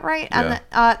 Kinda, right? Yeah.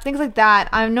 And things like that.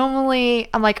 I'm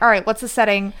like, all right, what's the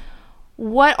setting?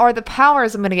 What are the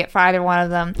powers I'm gonna get for either one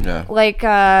of them? Yeah. Like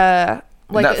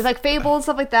That's- like Fable and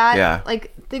stuff like that. Yeah.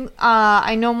 Like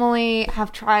I normally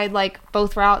have tried like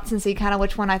both routes and see kind of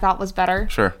which one I thought was better.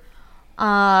 Sure.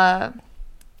 But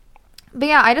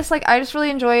yeah, I just really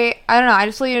enjoy. I don't know. I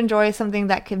just really enjoy something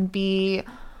that can be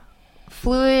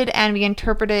fluid and be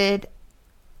interpreted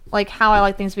like how I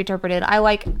like things to be interpreted. I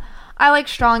like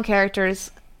strong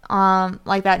characters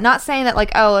like that. Not saying that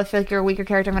like, oh, if like you're a weaker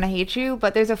character, I'm gonna hate you.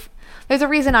 But there's a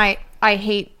reason I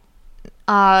hated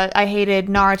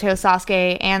Naruto,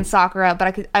 Sasuke, and Sakura,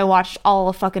 but I watched all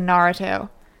of fucking Naruto.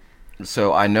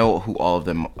 So I know who all of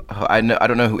them. I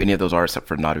don't know who any of those are except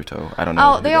for Naruto. I don't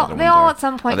know. Oh, who they the all other they ones all are. at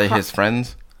some point. Are they his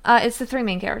friends? It's the three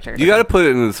main characters. You got to put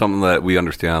it into something that we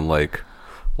understand, like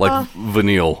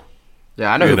Vanille.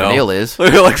 Yeah, I know You who know? Vanille is.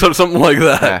 Like something like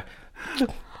that. Yeah.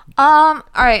 All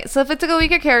right. So if it's like a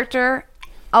weaker character,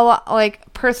 a lot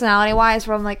like personality wise,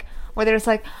 where they're just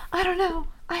like, I don't know,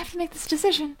 I have to make this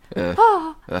decision. Yeah.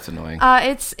 Oh. That's annoying.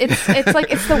 It's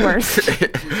like it's the worst.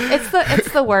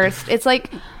 It's the worst. It's like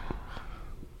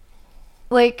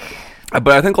But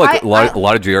I think like I- a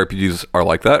lot of JRPGs are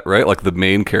like that, right? Like the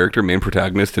main character, main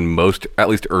protagonist in most, at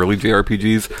least early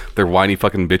JRPGs, they're whiny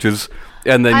fucking bitches.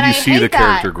 And then And you I see hate the that.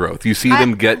 character growth. You see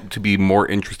them get to be more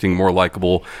interesting, more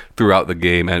likable throughout the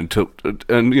game, and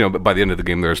you know, by the end of the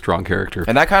game, they're a strong character.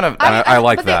 and that kind of. I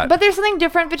like but that. But there's something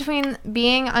different between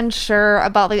being unsure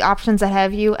about the options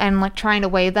ahead of you and like trying to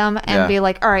weigh them and Yeah. be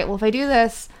like, all right, well, if I do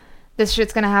this, this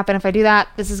shit's gonna happen. If I do that,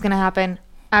 this is gonna happen.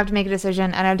 I have to make a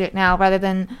decision, and I do it now, rather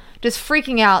than just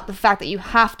freaking out the fact that you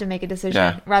have to make a decision,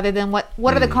 Yeah. rather than what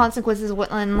are the consequences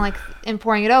and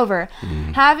pouring it over.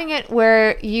 Having it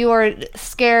where you are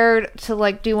scared to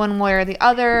like do one way or the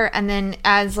other, and then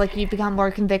as like you become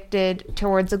more convicted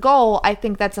towards a goal, I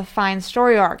think that's a fine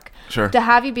story arc. Sure. To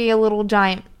have you be a little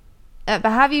giant, but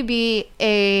have you be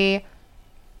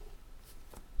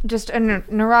just a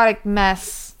neurotic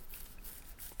mess.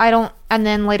 And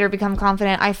then later become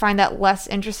confident. I find that less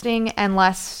interesting and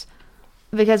less,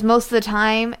 because most of the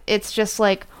time it's just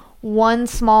like one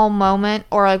small moment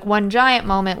or like one giant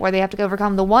moment where they have to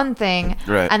overcome the one thing,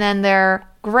 Right. and then they're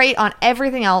great on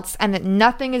everything else, and that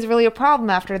nothing is really a problem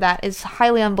after that is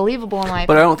highly unbelievable in my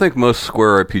But I opinion. don't think most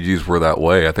Square RPGs were that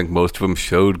way. I think most of them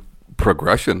showed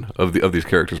progression of these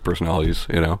characters' personalities.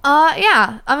 You know.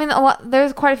 Yeah. I mean,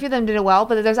 there's quite a few of them did it well,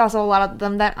 but there's also a lot of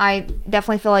them that I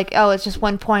definitely feel like, oh, it's just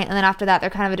one point, and then after that, they're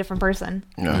kind of a different person.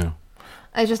 Yeah.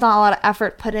 There's just not a lot of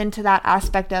effort put into that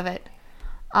aspect of it.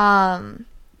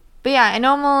 But yeah, I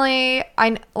normally,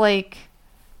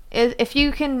 if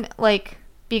you can, like,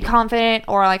 be confident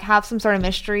or, like, have some sort of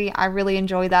mystery, I really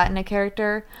enjoy that in a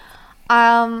character.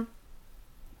 I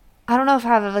don't know if I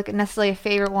have, like, necessarily a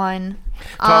favorite one.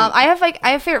 I have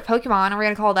favorite Pokemon. Are we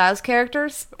going to call those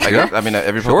characters? Yeah. I mean,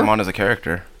 every Sure. Pokemon is a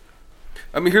character.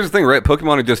 I mean, here's the thing, right?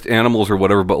 Pokemon are just animals or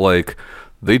whatever, but like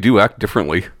they do act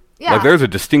differently. Yeah. Like there's a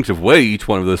distinctive way each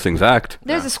one of those things act.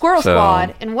 There's a Squirrel So-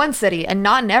 Squad in one city and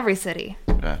not in every city.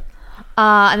 Yeah.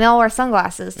 And they all wear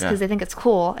sunglasses because Yeah. they think it's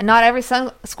cool. And not every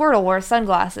Squirtle wears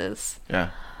sunglasses. Yeah.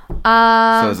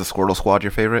 So is the Squirtle Squad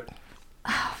your favorite?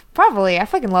 Probably. I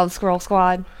fucking love Squirrel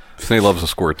Squad. Snake loves the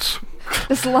squirts.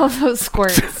 Just love those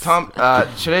squirts. Tom,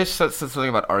 Shade said something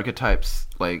about archetypes,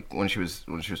 like when she was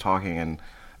talking, and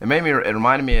it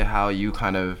reminded me of how you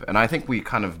kind of, and I think we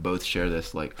kind of both share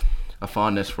this, like a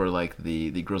fondness for like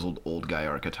the grizzled old guy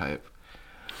archetype.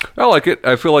 I like it.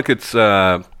 I feel like it's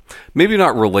maybe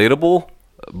not relatable,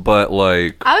 but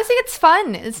like I always think it's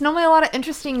fun. It's normally a lot of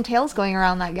interesting tales going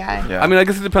around that guy. Yeah. I mean, I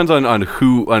guess it depends on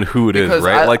who it is, Because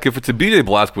right? I- Like if it's a BJ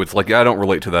Blazkowicz, like I don't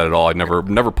relate to that at all. I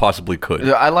never possibly could.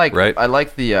 Yeah, I like Right? I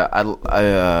like the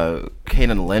Kane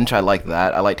and Lynch. I liked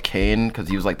that. I liked Kane because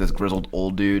he was like this grizzled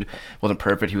old dude. Wasn't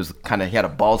perfect. He was he had a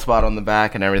bald spot on the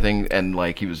back and everything, and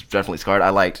like he was definitely scarred. I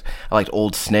liked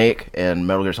Old Snake and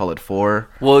Metal Gear Solid 4.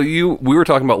 Well, we were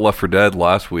talking about Left 4 Dead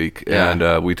last week, Yeah.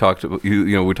 and we talked about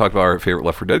we talked about our favorite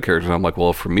Left 4 Dead characters, and I'm like,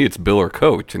 well, for me, it's Bill or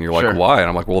Coach, and you're like, Sure. why? And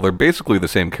I'm like, well, they're basically the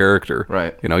same character,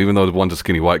 Right. Even though one's a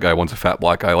skinny white guy, one's a fat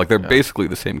black guy, like they're basically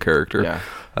the same character.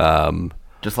 Yeah.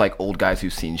 Just like old guys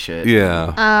who've seen shit. Yeah.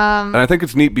 And I think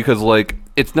it's neat because, like,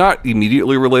 it's not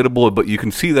immediately relatable, but you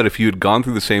can see that if you had gone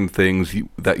through the same things,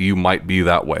 that you might be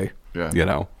that way. Yeah.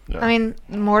 Yeah. I mean,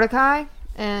 Mordecai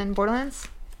in Borderlands.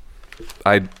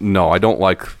 I don't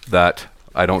like that.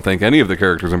 I don't think any of the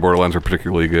characters in Borderlands are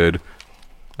particularly good.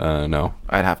 No.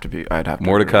 I'd have to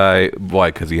Mordecai,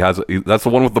 why? Because that's the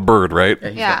one with the bird, right? Yeah,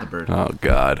 he's Yeah. got the bird. Oh,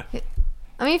 God.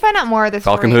 I mean, you find out more of the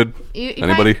story. Falcon Hood? You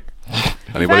Anybody?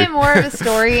 You find more of the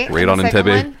story. in Radon the and second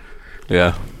Tebe? one.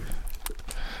 Yeah.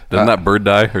 Doesn't that bird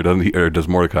die, or does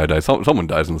Mordecai die? Someone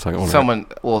dies in the second one. Right?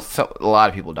 A lot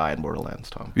of people die in Borderlands,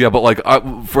 Tom. Yeah, but like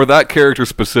for that character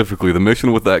specifically, the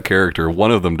mission with that character,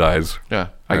 one of them dies. Yeah.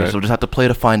 I guess Right. we'll just have to play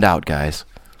to find out, guys.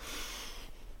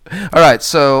 All right,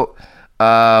 so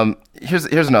here's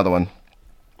another one.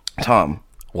 Tom,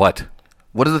 What?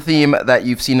 what is the theme that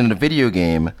you've seen in a video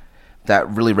game that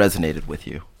really resonated with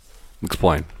you?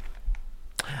 Explain.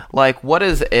 Like, what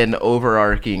is an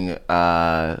overarching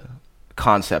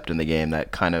concept in the game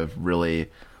that kind of really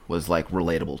was like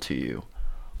relatable to you,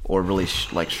 or really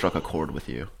struck a chord with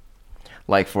you?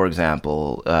 Like, for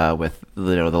example, with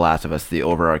The Last of Us, the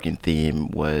overarching theme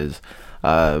was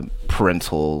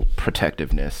parental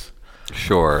protectiveness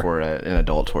Sure. for an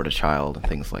adult toward a child and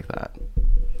things like that.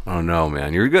 Oh no,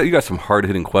 man! You got some hard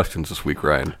hitting questions this week,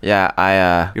 Ryan.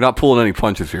 Yeah, You're not pulling any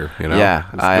punches here, Yeah,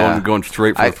 Just going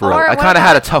straight for the throat. Or I what kind of about-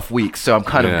 had a tough week, so I'm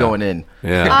kind of going in.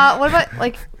 Yeah. What about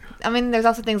I mean, there's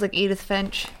also things like Edith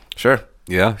Finch. Sure.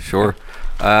 Yeah, sure.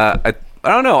 I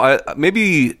don't know.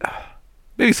 Maybe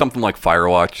something like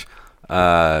Firewatch.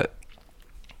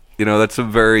 That's a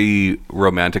very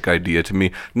romantic idea to me.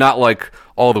 Not like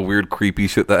all the weird, creepy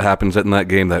shit that happens in that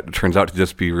game that turns out to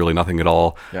just be really nothing at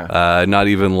all. Yeah. Not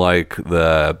even like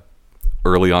the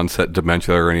early onset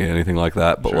dementia or anything like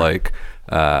that. But Sure. like,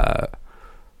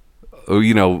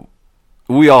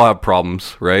 we all have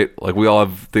problems, right? Like we all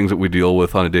have things that we deal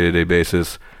with on a day-to-day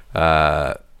basis.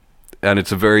 And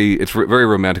it's very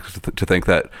romantic to think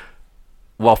that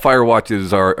while Firewatch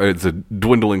is a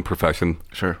dwindling profession,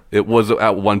 Sure. it was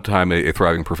at one time a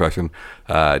thriving profession.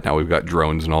 Now we've got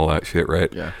drones and all that shit,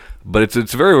 right? Yeah. But it's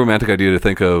a very romantic idea to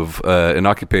think of an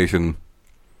occupation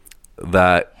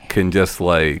that can just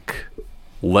like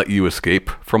let you escape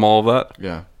from all of that,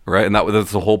 Yeah. right? And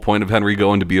that's the whole point of Henry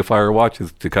going to be a Firewatch,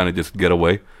 is to kind of just get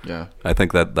away. Yeah. I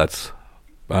think that's.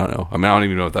 I don't know. I mean, I don't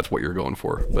even know if that's what you're going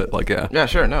for, but like, yeah. Yeah,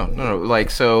 sure. No. Like,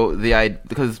 so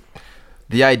because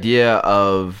the idea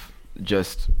of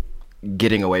just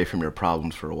getting away from your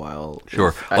problems for a while.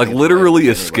 Sure. I Like think literally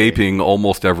it's escaping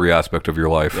almost every aspect of your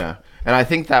life. Yeah. And I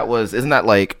think isn't that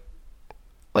like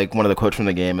one of the quotes from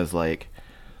the game is like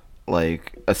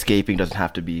escaping doesn't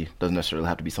necessarily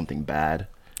have to be something bad.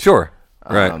 Sure.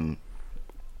 Right.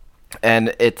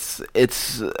 And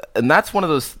that's one of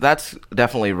those, that's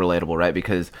definitely relatable, right?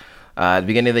 Because at the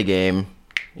beginning of the game,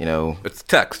 It's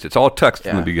text. It's all text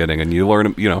from the Yeah. beginning, and you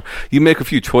learn. You make a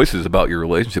few choices about your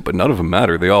relationship, but none of them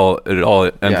matter. It all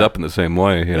ends Yeah. up in the same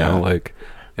way. Yeah. Like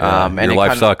and your it life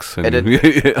kind of- sucks. And,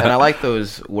 and I like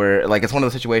those where like it's one of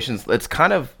those situations. It's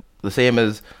kind of the same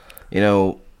as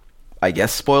I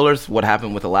guess spoilers. What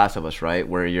happened with The Last of Us, right?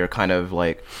 Where you're kind of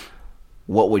like,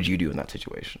 what would you do in that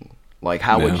situation? Like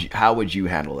how would you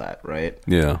handle that, right?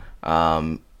 yeah.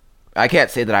 I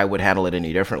can't say that I would handle it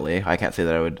any differently. I can't say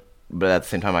that I would, but at the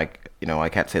same time, I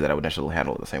can't say that I would necessarily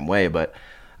handle it the same way. But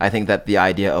I think that the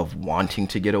idea of wanting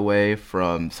to get away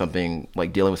from something,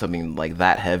 like dealing with something like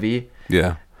that heavy.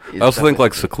 Yeah. It's I also think definitely-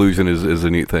 like seclusion is a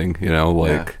neat thing.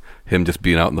 Like him just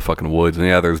being out in the fucking woods, and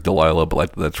there's Delilah, but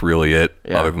like that's really it.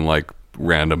 Yeah. Other than like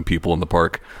random people in the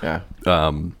park. Yeah.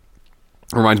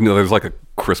 Reminds me of there's like a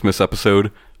Christmas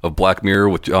episode of Black Mirror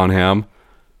with John Hamm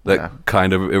that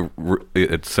kind of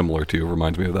it's similar to.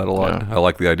 Reminds me of that a lot. Yeah. I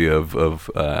like the idea of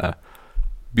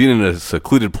being in a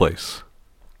secluded place.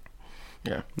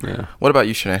 Yeah. Yeah. What about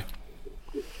you, Shanae?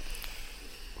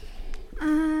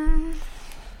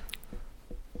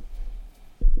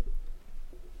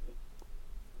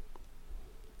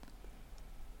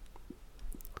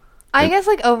 I guess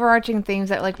like overarching themes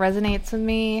that like resonates with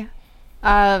me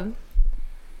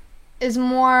is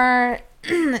more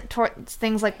towards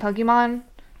things like Pokemon,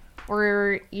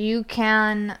 where you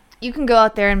can you can go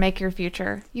out there and make your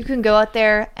future. You can go out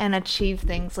there and achieve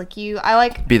things. Like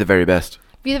Be the very best.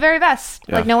 be the very best.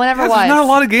 Yeah. Like no one ever was. There's not a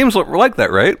lot of games like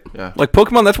that, right? Yeah. Like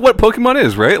Pokemon, that's what Pokemon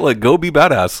is, right? Like, go be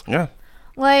badass. Yeah.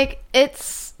 Like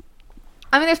it's.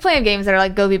 I mean, there's plenty of games that are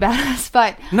like go be badass,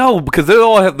 but No, because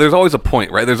there's always a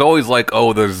point, right? There's always like,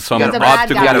 oh, there's some You gotta-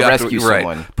 obstacle. you gotta have to- rescue right.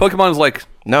 someone. Pokemon's like,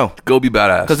 No. go be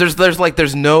badass. Because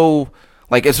there's no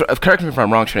like it's, correct me if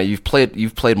I'm wrong, Trina. You've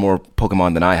played more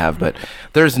Pokemon than I have, but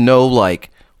there's no like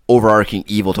overarching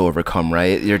evil to overcome,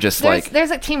 right? You're just there's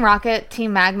like Team Rocket,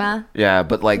 Team Magma. yeah,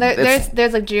 but like it's,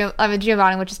 There's like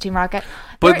Giovanni, which is Team Rocket.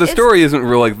 But There the is- story isn't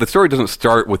real. Like, the story doesn't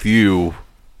start with you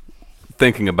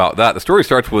thinking about that. The story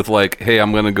starts with like, hey,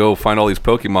 I'm gonna go find all these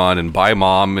Pokemon and buy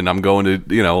Mom, and I'm going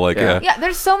to, like, Yeah. Yeah,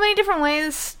 there's so many different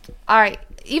ways. All right,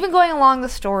 even going along the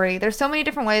story, there's so many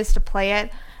different ways to play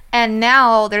it. And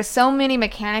now there's so many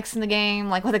mechanics in the game,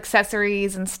 like with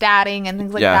accessories and statting and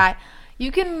things like Yeah. that.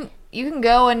 You can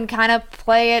go and kind of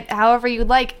play it however you'd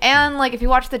like. And like if you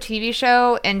watch the TV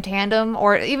show in tandem,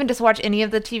 or even just watch any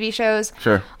of the TV shows,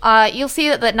 Sure. you'll see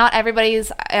that not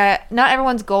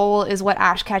everyone's goal is what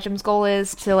Ash Ketchum's goal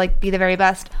is, to like be the very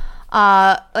best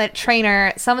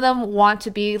trainer. Some of them want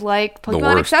to be like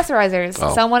Pokemon worst. accessorizers.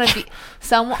 Oh. Some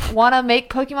want to make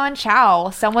Pokemon Chow.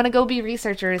 Some want to go be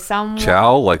researchers. Some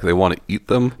Chow, like they want to eat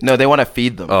them. no, they want to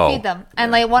feed them. Oh. feed them,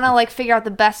 and they want to like figure out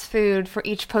the best food for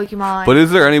each Pokemon. But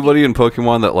is there anybody in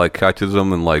Pokemon that like catches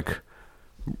them and like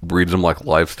breeds them like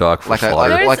livestock for like a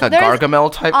slaughter? There's- like a there's-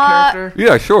 Gargamel type character.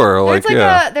 Yeah, sure. Like,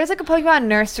 there's like a Pokemon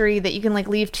nursery that you can like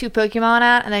leave 2 Pokemon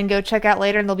at, and then go check out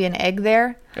later, and there'll be an egg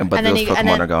there. But then those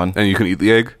Pokemon are gone. and you can eat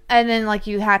the egg. And then like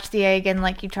you hatch the egg, and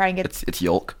like you try and get. It's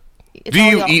yolk. It's Do all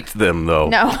you yolk. eat them though?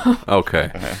 No.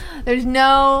 Okay. There's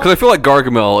no. Because I feel like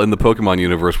Gargamel in the Pokemon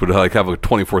universe would like have a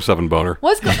 24/7 boner.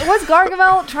 Was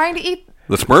Gargamel trying to eat?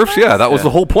 The Smurfs, yeah, that was Yeah. the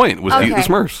whole point, was to eat the Okay.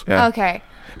 Smurfs. Yeah. Okay,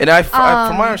 And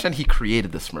from what I understand, he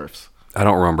created the Smurfs I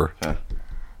don't remember.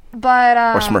 but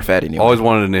or Smurfette anyway. Always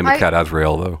wanted to name a I- cat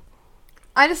Azrael though.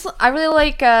 I really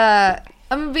like. I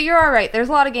mean, but you're all right. There's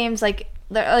a lot of games like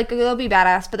they'll be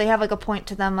badass, but they have like a point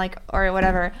to them, like or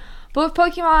whatever. But with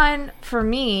Pokemon, for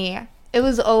me, it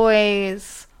was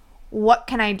always, what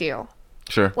can I do?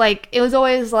 Sure. Like it was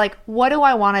always like, what do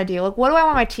I want to do? Like, what do I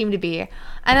want my team to be?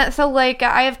 And so like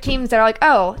I have teams that are like,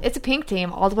 oh, it's a pink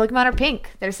team. All the Pokemon are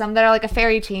pink. There's some that are like a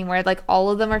fairy team where like all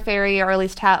of them are fairy, or at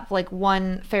least have like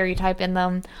one fairy type in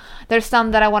them. There's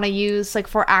some that I want to use like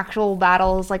for actual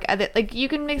battles. Like you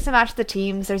can mix and match the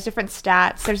teams. There's different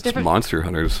stats. There's different. Monster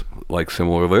Hunter's like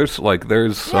similar.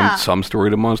 There's Yeah. some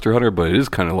story to Monster Hunter, but it is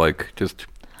kind of like just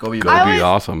Go be go I be always-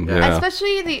 awesome. Yeah. Yeah.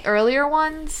 Especially the earlier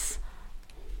ones,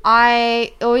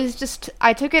 I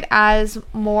took it as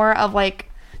more of like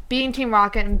being Team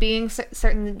Rocket and being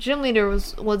certain the gym leader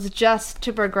was just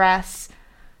to progress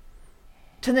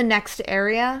to the next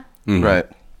area. Mhm. Right.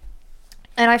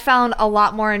 And I found a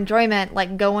lot more enjoyment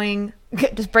like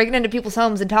just breaking into people's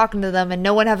homes and talking to them, and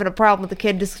no one having a problem with the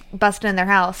kid just busting in their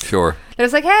house. Sure.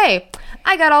 There's like, hey,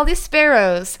 I got all these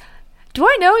sparrows. Do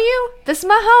I know you? This is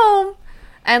my home.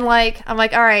 And like, I'm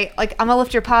like, all right, like I'm gonna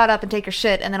lift your pot up and take your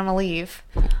shit, and then I'm gonna leave.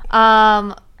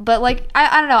 But like,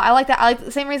 I don't know. I like that. I like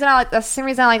the same reason I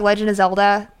like Legend of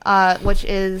Zelda, which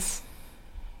is,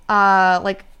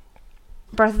 like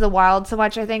Breath of the Wild so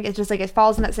much. I think it's just like it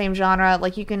falls in that same genre.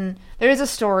 Like there is a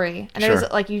story, and there's Sure.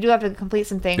 like you do have to complete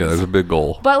some things. Yeah, there's a big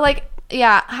goal. But like,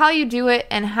 yeah, how you do it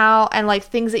and like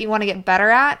things that you want to get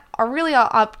better at are really all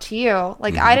up to you.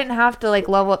 Like I didn't have to like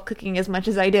level up cooking as much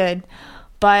as I did,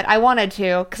 but I wanted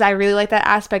to because I really like that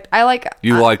aspect. I like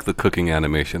You like the cooking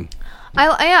animation.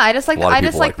 I just like A lot of I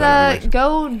just people like like that the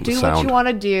go do what sound. you want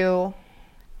to do.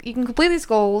 You can complete these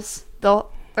goals.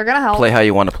 They're gonna help. Play how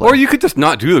you want to play. Or you could just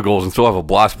not do the goals and still have a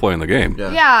blast playing the game.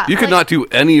 Yeah. Yeah, You could like- not do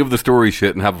any of the story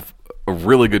shit and have a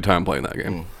really good time playing that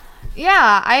game.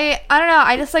 Yeah, I don't know.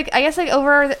 I guess like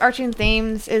overarching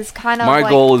themes is kind of My like,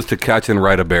 goal is to catch and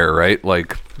ride a bear, right?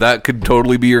 Like that could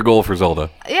totally be your goal for Zelda.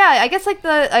 yeah, I guess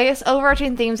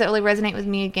overarching themes that really resonate with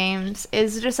me in games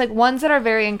is just like ones that are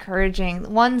very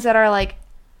encouraging, ones that are like,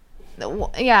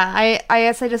 yeah, I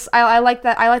guess I like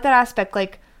that aspect,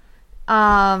 like,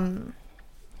 because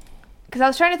I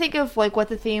was trying to think of like what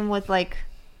the theme with like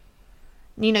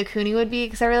Ni no Kuni would be,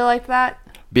 because I really like that.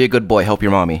 Be a good boy. Help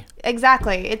your mommy.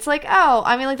 Exactly. It's like, oh,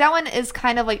 I mean, like that one is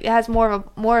kind of like it has more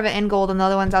of an end goal than the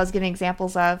other ones I was giving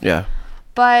examples of. Yeah.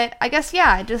 But I guess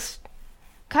yeah, just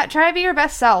try to be your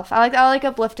best self. I like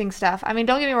uplifting stuff. I mean,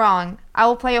 don't get me wrong. I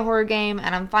will play a horror game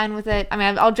and I'm fine with it. I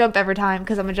mean, I'll jump every time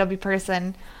because I'm a jumpy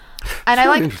person. And It's I really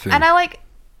like interesting. and I like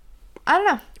I don't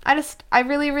know. I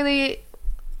really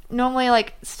normally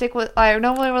like stick with. I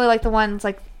normally really like the ones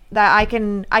like that I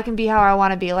can be how I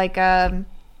want to be. Like I'm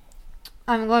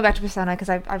going back to Persona because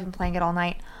I've been playing it all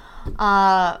night.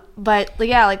 But like,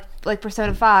 yeah, like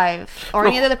Persona 5 or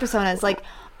any of the other Personas, like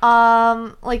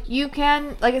you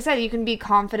can, like I said, you can be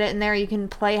confident in there. You can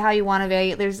play how you want to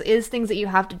be. Is things that you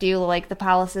have to do, like the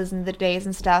palaces and the days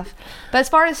and stuff. But as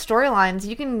far as storylines,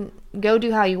 you can go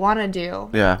do how you want to do.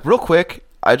 Yeah. Real quick,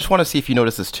 I just want to see if you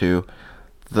notice this too.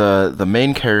 The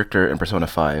main character in Persona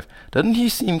 5, doesn't he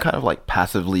seem kind of like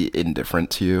passively indifferent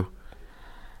to you?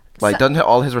 Like, doesn't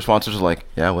all his responses are like,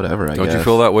 yeah, whatever, I guess. Don't you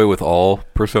feel that way with all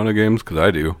Persona games? Because I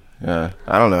do. Yeah,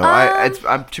 I don't know.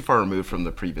 I'm too far removed from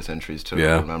the previous entries to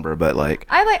remember, but like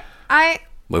Like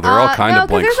they're all kind of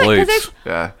blank slates.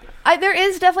 Yeah. There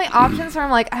is definitely options where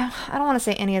I'm like, I don't want to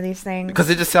say any of these things. Because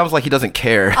it just sounds like he doesn't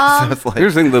care. So it's like,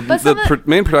 Here's the thing: the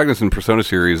main protagonist in Persona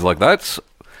series, like that's,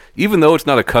 even though it's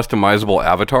not a customizable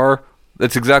avatar,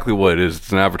 that's exactly what it is.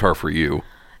 It's an avatar for you.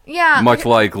 Yeah, much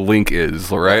like Link is,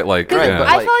 right? Like, Right, yeah. but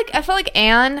I feel like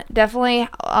Anne definitely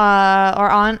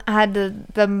had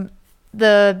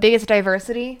the biggest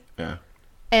diversity. yeah.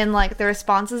 And like the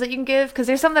responses that you can give, because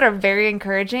there's some that are very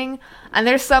encouraging, and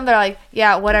there's some that are like,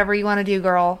 yeah, whatever you want to do,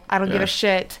 girl, I don't give a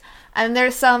shit. And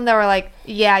there's some that were like,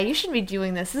 yeah, you shouldn't be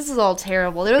doing this, is all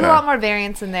terrible. There was a lot more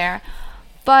variance in there.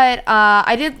 But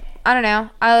I don't know,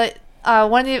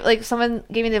 one of the, like, someone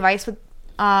gave me the advice with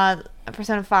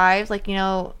Persona 5, like, you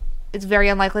know, it's very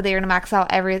unlikely that you're gonna max out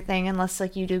everything unless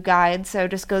like you do guides, so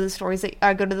just go to the stories that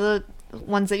go to the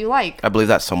ones that you like. I believe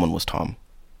that someone was Tom.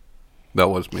 That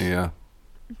was me, yeah.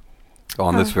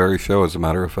 On this very show, as a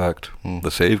matter of fact,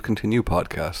 the Save Continue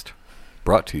podcast,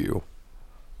 brought to you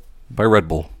by Red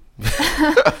Bull.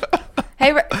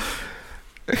 Hey,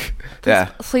 Yeah.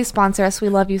 please sponsor us. We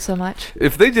love you so much.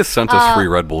 If they just sent us free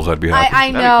Red Bulls, I'd be happy.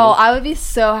 I know. cool. I would be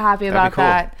so happy about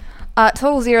That'd be that.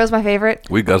 Total Zero is my favorite.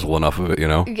 We guzzle enough of it, you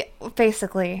know?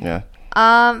 Basically. Yeah.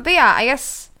 But yeah, I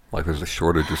guess Like there's a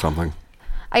shortage or something.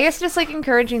 just like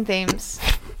encouraging themes.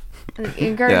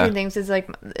 Encouraging things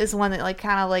is one that like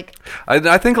kind of like.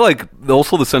 I think like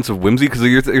also the sense of whimsy, because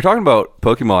you're talking about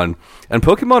Pokemon, and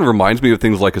Pokemon reminds me of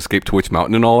things like Escape to Witch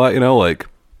Mountain and all that, you know, like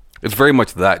it's very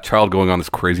much that child going on this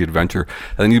crazy adventure.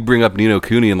 And then you bring up Ni no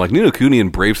Kuni, and like Ni no Kuni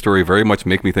and Brave Story very much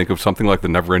make me think of something like the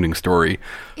Neverending Story,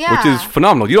 which is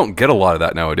phenomenal. You don't get a lot of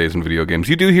that nowadays in video games.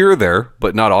 You do here or there,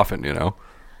 but not often, you know.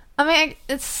 I mean,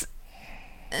 it's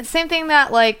the same thing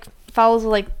that like follows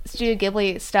with like Studio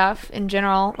Ghibli stuff in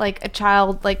general. Like a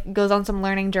child like goes on some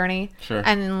learning journey, Sure.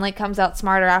 and then like comes out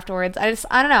smarter afterwards. I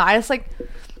don't know.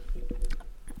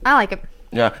 I like it.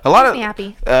 Yeah. A lot Makes of me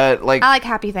happy. like I like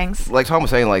happy things. like Tom was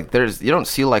saying, like you don't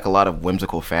see like a lot of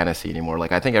whimsical fantasy anymore.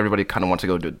 Like I think everybody kind of wants to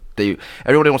go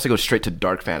everybody wants to go straight to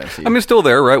dark fantasy. I mean, it's still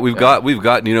there, right? We've got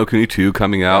Ni no Kuni 2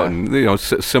 coming out, and you know,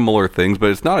 similar things, but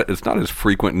it's not as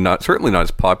frequent, and certainly not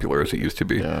as popular as it used to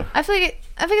be. Yeah. I think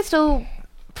it's still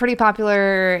pretty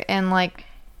popular in like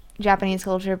Japanese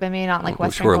culture, but maybe not like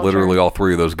Western Sure, culture. literally all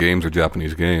three of those games are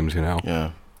Japanese games, you know.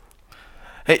 Yeah.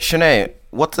 Hey, Shanae,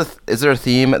 is there a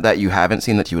theme that you haven't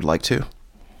seen that you would like to?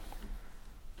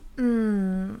 I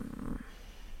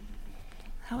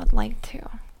would like to.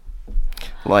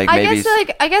 Like I maybe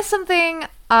guess something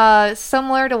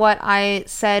similar to what I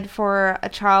said for a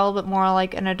child, but more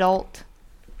like an adult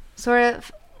sort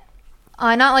of.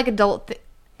 Not like adult,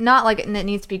 not like it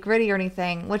needs to be gritty or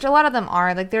anything, which a lot of them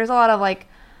are. Like there's a lot of like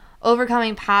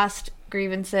overcoming past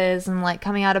grievances and like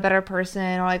coming out a better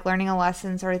person or like learning a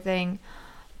lesson sort of thing.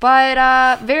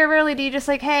 But very rarely do you just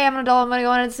like, hey, I'm an adult, I'm gonna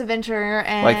go on this adventure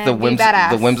and like be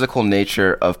badass. the whimsical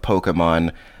nature of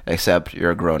Pokemon, except you're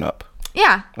a grown up.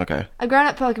 Yeah. Okay. A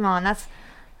grown-up Pokemon. That's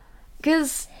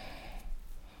because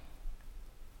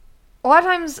a lot of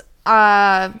times,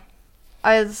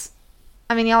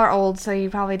 y'all are old, so you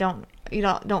probably don't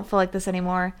feel like this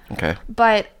anymore. Okay.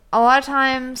 But a lot of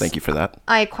times, Thank you for that.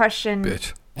 I question.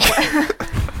 Bitch.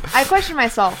 I question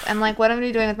myself and like what I'm gonna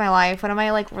be doing with my life. What am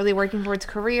I like really working towards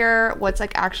career? What's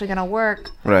like actually gonna work?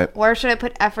 Right. Where should I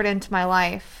put effort into my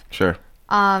life? Sure.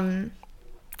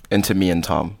 Into me and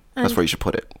Tom. That's where you should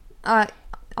put it.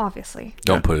 Obviously.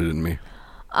 Don't put it in me.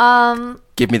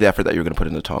 Give me the effort that you're going to put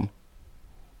into Tom.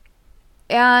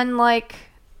 And like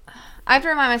I have to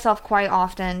remind myself quite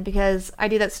often because I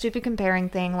do that stupid comparing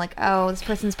thing like, oh, this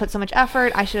person's put so much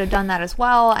effort, I should have done that as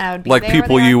well, and I would be Like there where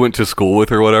people they are. you went to school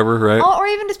with or whatever, right? Oh, or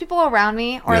even just people around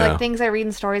me, or Yeah. like things I read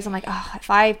in stories. I'm like, oh, if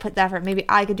I put the effort, maybe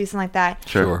I could do something like that.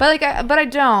 Sure. But I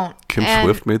don't. Kim And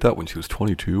Swift made that when she was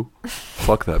 22.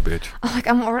 Fuck that bitch. I'm like,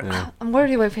 I'm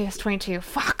already way past 22.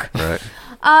 Fuck. Right.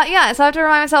 Yeah. So I have to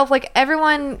remind myself, like,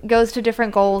 everyone goes to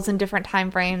different goals in different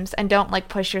time frames, and don't like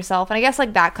push yourself. And I guess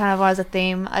like that kind of was a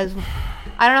theme.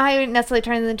 I don't know how you necessarily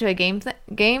turn them into a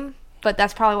game, but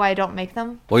that's probably why I don't make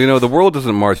them. Well, the world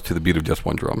doesn't march to the beat of just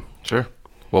one drum. Sure.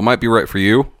 Well, it might be right for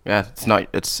you. Yeah, it's not.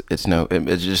 It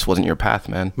just wasn't your path,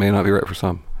 man. May not be right for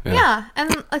some. Yeah,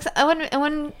 and like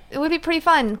it would be pretty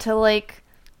fun to like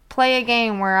play a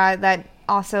game where that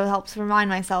also helps remind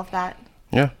myself that.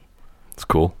 Yeah. It's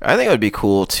cool. I think it would be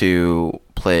cool to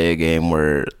play a game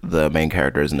where the main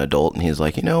character is an adult and he's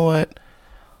like, you know what?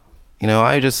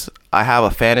 I have a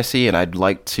fantasy and I'd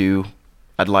like to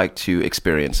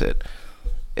experience it.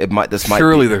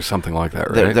 Surely there's something like that,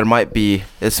 right? There might be.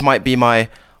 This might be my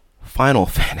Final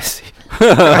Fantasy.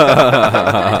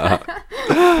 That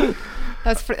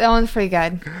one's pretty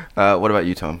good. What about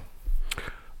you, Tom?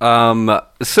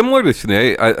 Similar to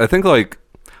Sinead, I think like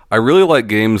I really like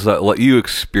games that let you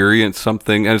experience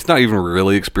something, and it's not even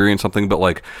really experience something, but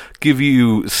like give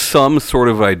you some sort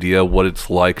of idea what it's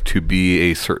like to be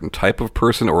a certain type of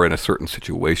person or in a certain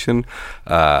situation.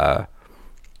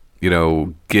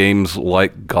 Games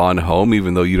like Gone Home,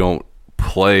 even though you don't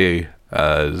play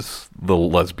as the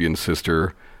lesbian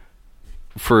sister,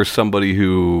 for somebody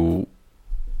who,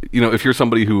 if you're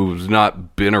somebody who's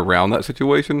not been around that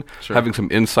situation, sure. having some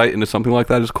insight into something like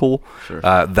that is cool. Sure.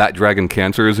 That Dragon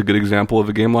Cancer is a good example of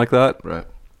a game like that. Right.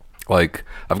 Like,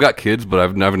 I've got kids, but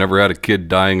I've never had a kid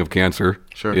dying of cancer.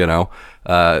 Sure.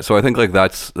 So I think like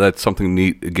that's something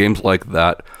neat. Games like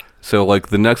that. So like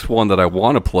the next one that I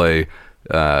want to play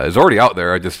is already out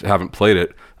there. I just haven't played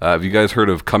it. Have you guys heard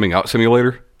of Coming Out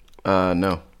Simulator?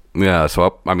 No. Yeah.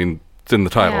 So it's in the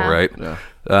title, Yeah. right? Yeah.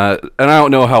 And I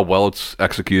don't know how well it's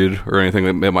executed or anything.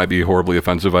 It might be horribly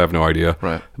offensive. I have no idea.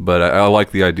 Right. But I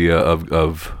like the idea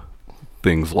of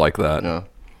things like that. Yeah.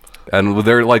 And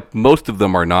they're like, most of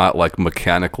them are not like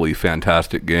mechanically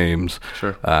fantastic games.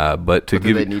 Sure. But do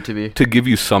they need to be? To give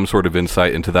you some sort of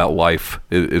insight into that life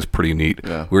is pretty neat.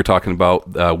 Yeah. We were talking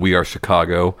about We Are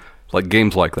Chicago, like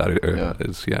games like that. Yeah.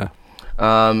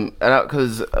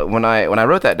 Because when I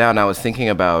wrote that down, I was thinking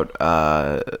about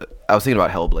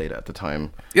Hellblade at the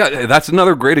time. Yeah, that's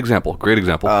another great example.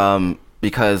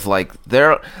 Because like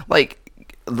there, like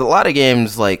a lot of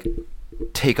games like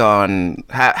take on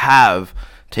have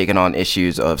taken on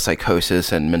issues of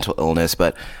psychosis and mental illness,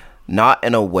 but not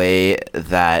in a way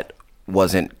that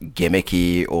wasn't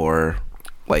gimmicky or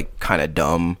like kind of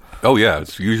dumb. Oh yeah,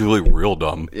 it's usually real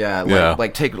dumb. Yeah,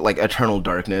 like take like Eternal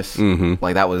Darkness. Mm-hmm.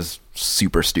 Like that was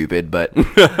super stupid, but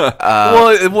well,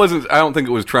 it wasn't. I don't think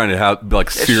it was trying to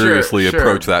seriously sure.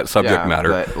 approach that subject Yeah, matter.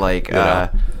 But like,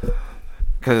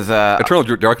 because Eternal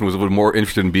Darkness was more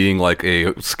interested in being like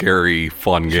a scary,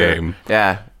 fun game.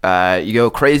 Yeah. You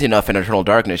go crazy enough in Eternal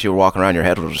Darkness, you'll walk around, your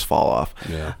head will just fall off.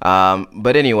 Yeah.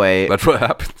 But anyway, that's what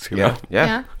happens.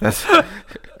 Yeah. That's.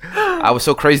 I was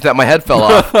so crazy that my head fell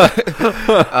off.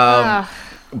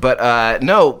 But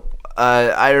no,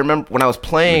 I remember when I was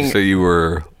playing. Would you say you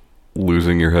were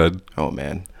losing your head? Oh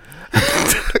man.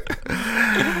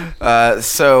 I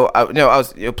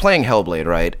was playing Hellblade,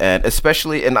 right? And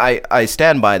especially, and I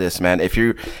stand by this, man. If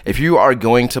you are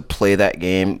going to play that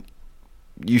game,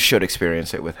 you should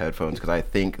experience it with headphones, because I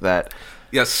think that.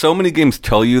 Yeah, so many games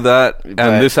tell you that,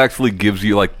 and this actually gives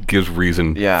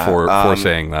reason for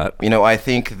saying that. I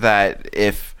think that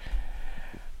if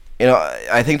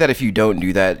you don't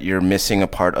do that, you're missing a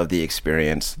part of the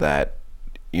experience that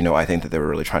I think that they were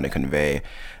really trying to convey.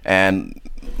 And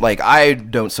like, I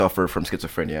don't suffer from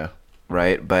schizophrenia,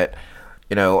 right? But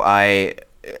when I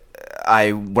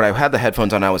had the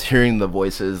headphones on, I was hearing the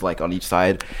voices like on each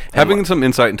side, having some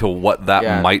insight into what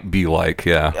that might be like.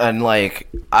 Yeah. And like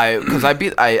I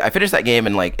finished that game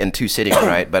in 2 sittings,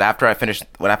 right? But after I finished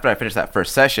that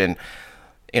first session,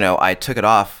 I took it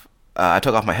off. I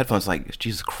took off my headphones. Like,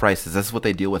 Jesus Christ, is this what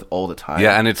they deal with all the time?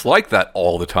 Yeah, and it's like that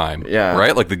all the time. Yeah.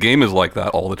 Right. Like the game is like that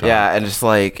all the time. Yeah, and just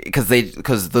like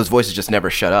because those voices just never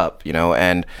shut up,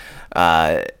 and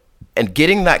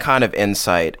getting that kind of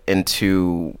insight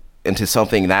into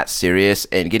something that serious,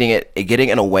 and getting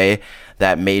in a way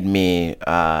that made me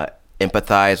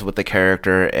empathize with the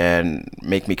character and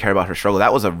make me care about her struggle.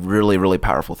 That was a really, really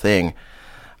powerful thing.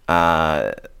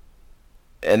 And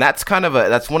that's one of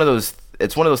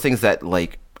those things that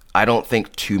like I don't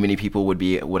think too many people would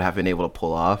have been able to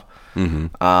pull off. Mm-hmm.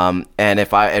 And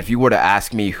if you were to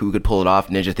ask me who could pull it off,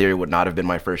 Ninja Theory would not have been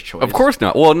my first choice. Of course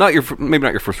not. Well, maybe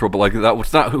not your first role, but like that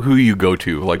was not who you go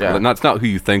to. Like that's not who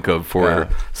you think of for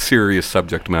serious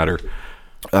subject matter.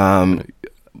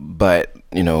 But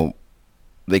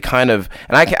they kind of,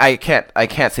 and I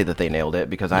can't say that they nailed it,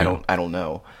 because I don't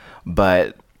know,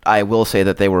 but I will say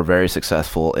that they were very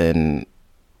successful in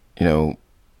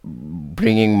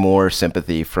bringing more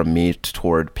sympathy from me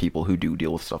toward people who do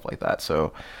deal with stuff like that.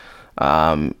 So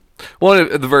Well,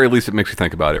 at the very least, it makes you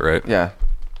think about it, right? Yeah.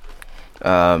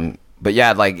 But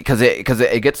yeah, like because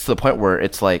it gets to the point where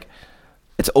it's like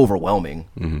it's overwhelming,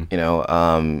 you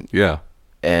know. Yeah.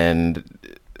 And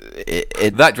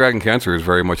That Dragon Cancer is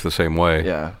very much the same way.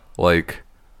 Yeah. Like,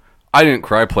 I didn't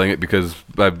cry playing it because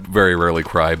I very rarely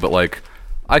cry, but like,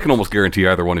 I can almost guarantee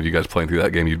either one of you guys playing through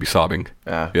that game, you'd be sobbing.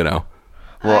 Yeah. You know?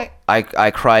 Well,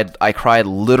 I cried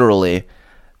literally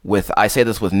I say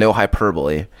this with no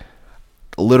hyperbole,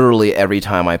 literally every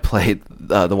time I played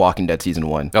The Walking Dead Season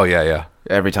 1. Oh, yeah, yeah.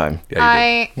 Every time.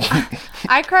 Yeah, you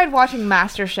I cried watching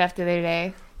MasterChef the other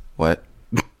day. What?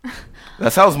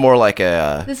 That sounds more like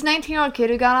a... This 19-year-old kid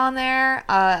who got on there,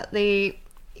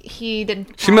 he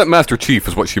didn't... She meant Master Chief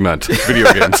is what she meant.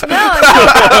 Video games. No,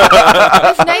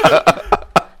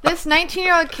 this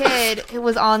 19-year-old kid who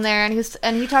was on there, and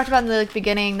he talked about in the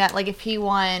beginning that like if he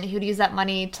won, he would use that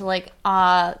money to like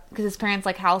because his parents'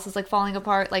 like house is like falling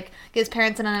apart, like get his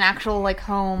parents in an actual like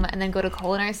home, and then go to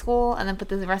culinary school, and then put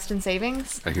the rest in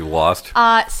savings. And he lost.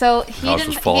 So he House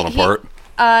didn't. was falling apart.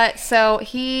 So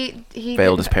he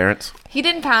failed his parents. He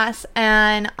didn't pass,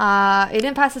 and he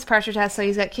didn't pass his pressure test, so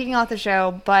he's got kicking off the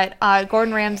show. But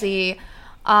Gordon Ramsay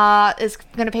is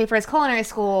going to pay for his culinary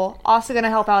school. Also going to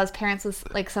help out his parents with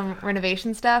like some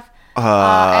renovation stuff.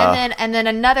 And then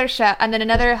another chef, and then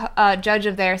another judge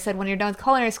of there said, when you're done with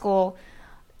culinary school,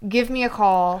 give me a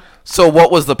call. So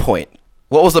what was the point?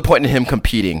 What was the point in him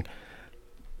competing?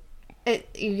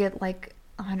 You get like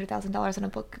 $100,000 in a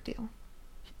book deal.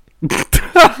 But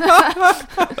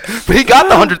he got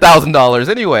the $100,000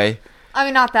 anyway. I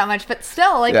mean, not that much, but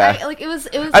still, like, Yeah. it was.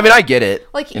 I mean, I get it.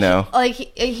 Like, you know, I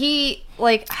think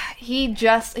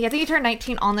he turned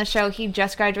 19 on the show. He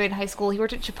just graduated high school. He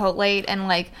worked at Chipotle and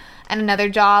another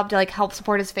job to like help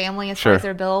support his family as far as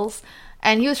their bills.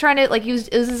 And he was trying to like it was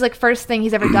his like first thing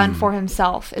he's ever done for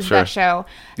himself is that show.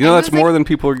 You know, And that's more than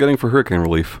people are getting for hurricane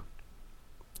relief.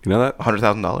 You know that?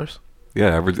 $100,000. Yeah,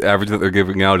 average that they're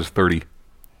giving out is 30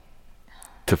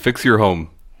 to fix your home.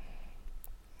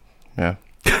 Yeah.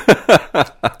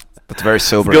 That's very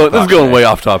sobering. This is going way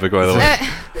off topic, by the way.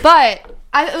 But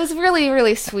it was really,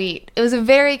 really sweet. It was a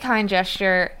very kind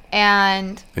gesture,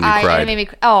 and you cried. it made me.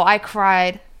 Oh, I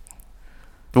cried.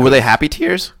 But were they happy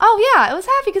tears? Oh yeah, it was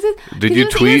happy because Did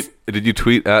you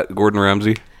tweet at Gordon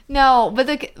Ramsay? No, but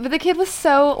the kid was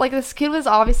so like this kid was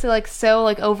obviously like so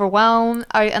like overwhelmed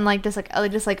and like just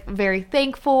very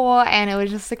thankful, and it was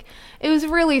just like it was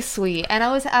really sweet, and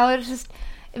I was just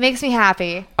it makes me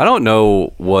happy. I don't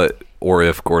know what or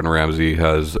if Gordon Ramsay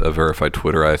has a verified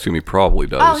Twitter. I assume he probably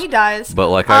does. Oh, he does. But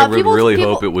like I would really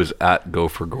hope it was at Go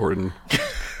for Gordon.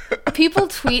 People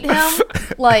tweet him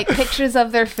like pictures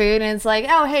of their food, and it's like,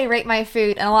 oh hey, rate my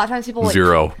food, and a lot of times people like,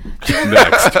 0.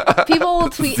 Next. People will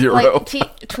tweet 0. like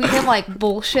tweet him like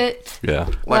bullshit. Yeah.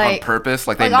 Like on purpose,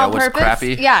 like they know it's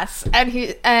crappy. Yes,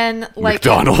 and like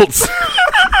McDonald's.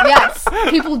 Yes,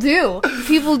 people do,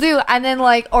 and then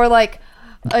like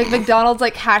McDonald's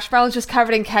like hash browns just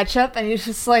covered in ketchup, and he's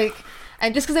just like,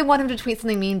 and just because they want him to tweet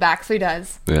something mean back, so he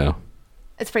does. Yeah.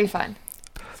 It's pretty fun.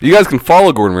 You guys can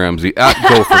follow Gordon Ramsay at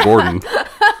Go for Gordon.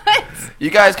 You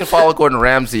guys can follow Gordon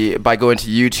Ramsay by going to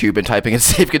YouTube and typing in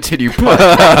Save Continue Pun.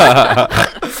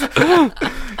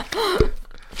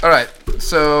 All right.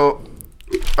 So,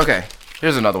 okay.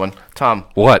 Here's another one. Tom.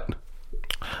 What?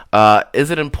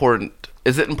 Is it important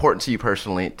to you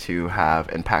personally to have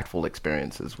impactful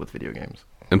experiences with video games?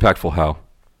 Impactful how?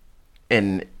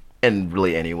 In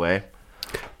really any way?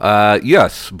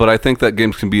 Yes, but I think that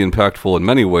games can be impactful in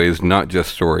many ways, not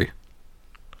just story.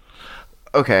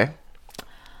 Okay.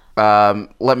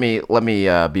 Let me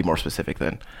be more specific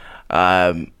then.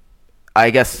 I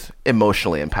guess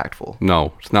emotionally impactful.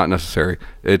 No, it's not necessary.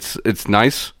 It's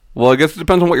nice. Well, I guess it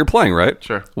depends on what you're playing, right?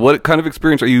 Sure. What kind of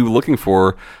experience are you looking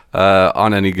for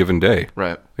on any given day?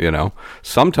 Right. You know,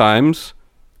 sometimes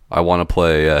I want to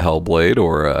play a Hellblade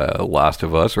or a Last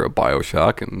of Us or a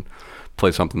BioShock and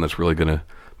play something that's really going to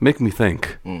make me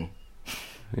think. You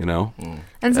know?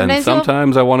 And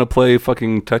sometimes I want to play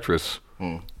fucking Tetris.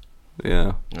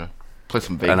 Yeah. Play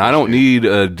some Vanquish. And I don't need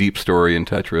a deep story in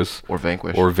Tetris. Or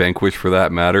Vanquish. Or Vanquish for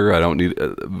that matter. I don't need,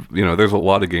 there's a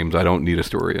lot of games I don't need a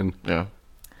story in. Yeah.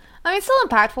 I mean, it's still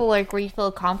impactful, like, where you feel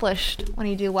accomplished when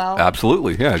you do well.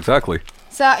 Absolutely. Yeah, exactly.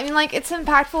 So, I mean, like, it's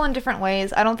impactful in different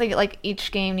ways. I don't think, like,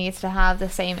 each game needs to have the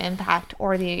same impact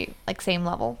or the, like, same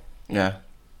level. Yeah.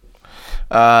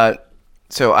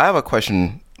 So I have a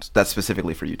question that's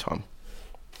specifically for you, Tom.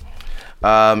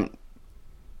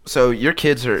 So your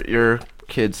kids for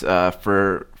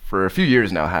a few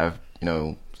years now have,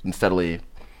 been steadily,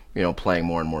 playing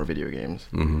more and more video games.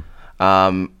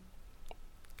 Mm-hmm.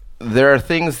 there are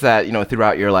things that,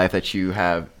 throughout your life that you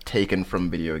have taken from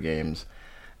video games,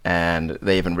 and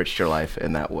they've enriched your life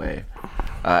in that way,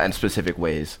 in specific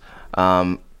ways.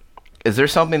 Is there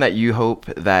something that you hope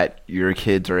that your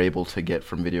kids are able to get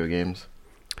from video games?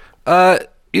 The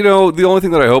only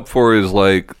thing that I hope for is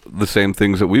like the same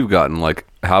things that we've gotten, like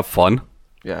have fun.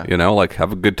 Yeah. Like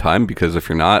have a good time, because if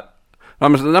you're not,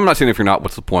 I'm not saying if you're not,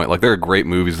 what's the point? Like there are great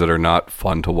movies that are not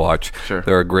fun to watch. Sure.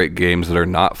 There are great games that are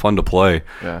not fun to play.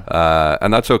 Yeah.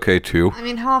 And that's okay too. I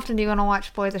mean, how often do you want to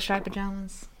watch Boys with Striped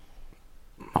Pajamas?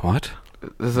 What?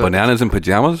 Bananas in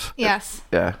Pajamas? Yes.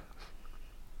 Yeah.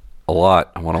 A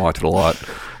lot. I want to watch it a lot.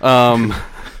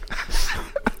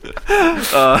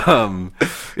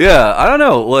 Yeah, I don't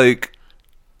know. Like,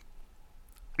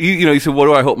 you said, what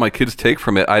do I hope my kids take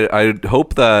from it? I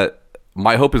hope that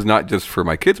my hope is not just for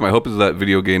my kids. My hope is that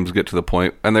video games get to the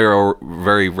point, and they are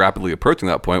very rapidly approaching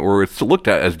that point, where it's looked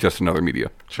at as just another media.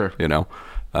 Sure.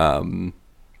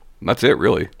 That's it,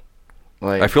 really.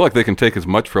 Like, I feel like they can take as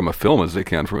much from a film as they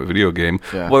can from a video game,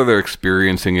 Yeah. whether they're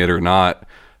experiencing it or not.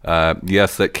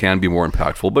 Yes, that can be more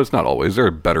impactful, but it's not always. There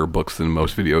are better books than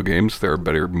most video games. There are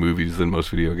better movies than most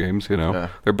video games. Yeah. There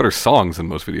are better songs than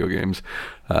most video games.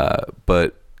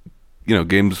 But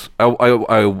games.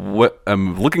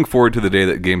 I'm looking forward to the day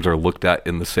that games are looked at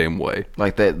in the same way.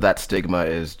 like that stigma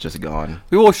is just gone.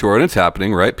 Well, sure, and it's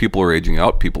happening, right? People are aging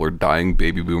out. People are dying.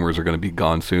 Baby boomers are going to be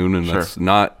gone soon, and Sure. that's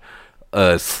not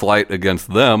a slight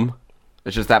against them.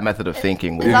 It's just that method of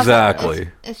thinking. It's also- Exactly.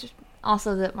 It's just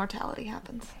also that mortality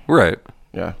happens. Right.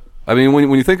 Yeah. I mean, when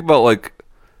you think about, like,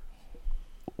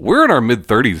 we're in our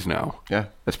mid-30s now. Yeah.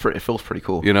 It feels pretty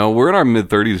cool. We're in our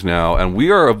mid-30s now, and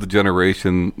we are of the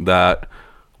generation that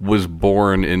was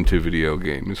born into video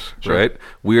games, Sure. right?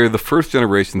 We are the first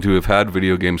generation to have had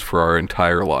video games for our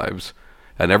entire lives.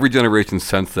 And every generation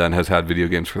since then has had video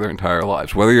games for their entire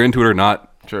lives. Whether you're into it or not,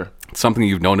 Sure. it's something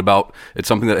you've known about. It's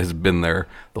something that has been there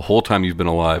the whole time you've been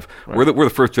alive. Right. We're the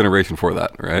first generation for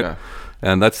that, right? Yeah.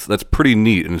 And that's pretty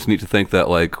neat. And it's neat to think that,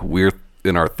 like, we're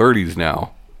in our 30s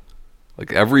now.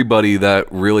 Like, everybody that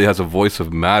really has a voice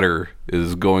of matter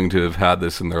is going to have had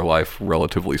this in their life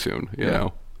relatively soon. You know,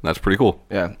 and that's pretty cool.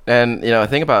 Yeah, and I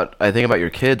think about your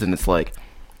kids, and it's like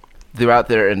throughout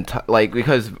their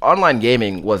because online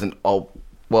gaming wasn't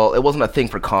it wasn't a thing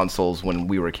for consoles when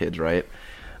we were kids, right?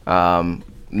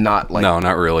 Not like No,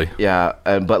 not really. yeah,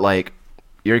 but like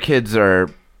your kids are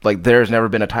like there's never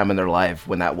been a time in their life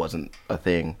when that wasn't a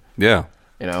thing, Yeah.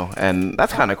 and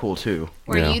that's kind of cool too.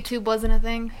 Where Yeah. YouTube wasn't a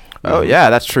thing. Oh yeah,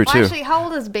 that's true Well, too. actually, how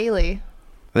old is Bailey?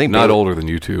 I think Not Bailey, older than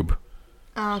YouTube.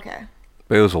 Oh, okay.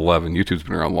 Bailey's 11. YouTube's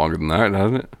been around longer than that,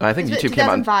 hasn't it? I think It's YouTube came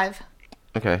out. 2005.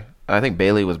 Okay, I think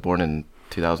Bailey was born in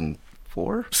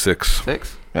 2004. 6.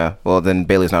 6? Yeah. Well, then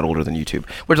Bailey's not older than YouTube,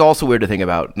 which is also weird to think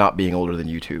about not being older than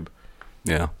YouTube,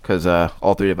 Yeah. because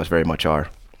all three of us very much are.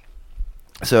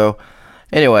 So,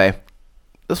 anyway,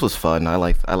 this was fun. I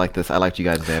like this. I liked you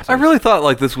guys' answers. I really thought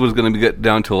like this was going to get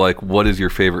down to like what is your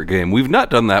favorite game. We've not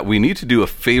done that. We need to do a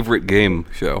favorite game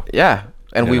show. Yeah,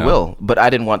 and You we know? will. But I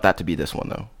didn't want that to be this one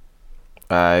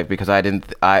though, because I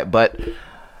didn't. But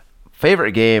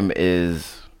favorite game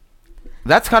is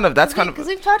Because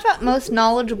we've talked about most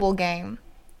knowledgeable game,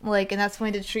 and that's when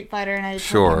we did Street Fighter and I did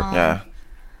Sure. Pokemon. yeah.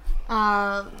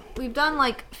 We've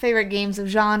done favorite games of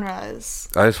genres.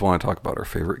 I just want to talk about our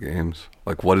favorite games.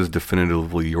 Like, what is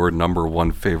definitively your number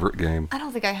one favorite game? I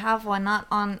don't think I have one. Not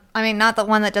the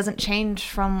one that doesn't change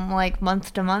from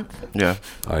month to month. Yeah.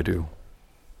 I do.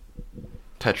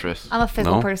 Tetris. I'm a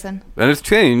fickle No? person. And it's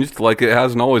changed. Like, it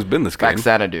hasn't always been this game.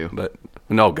 Xanadu. But,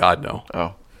 no, God, no.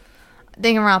 Oh,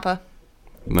 Danganronpa.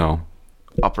 No.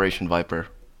 Operation Viper.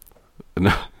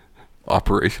 No.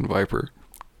 Operation Viper.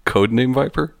 Codename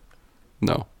Viper?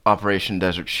 No. Operation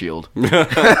Desert Shield.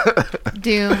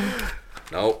 Doom.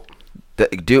 No.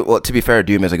 Well, to be fair,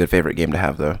 Doom is a good favorite game to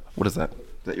have, though. What is that? Is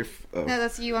that your? Oh. No,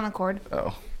 that's you on the cord.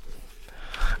 Oh.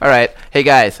 All right. Hey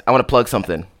guys, I want to plug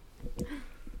something.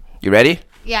 You ready?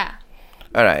 Yeah.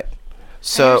 All right.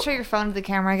 So So show your phone to the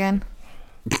camera again.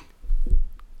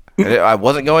 I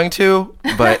wasn't going to,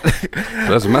 but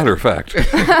As a matter of fact.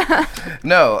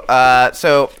 no.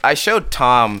 So I showed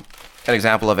Tom an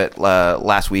example of it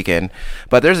last weekend,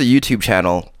 but there's a YouTube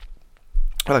channel.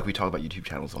 I feel like we talk about YouTube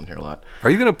channels on here a lot.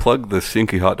 Are you going to plug the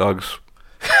Stinky Hot Dogs?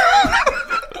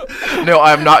 No,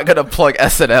 I'm not gonna plug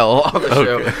SNL on the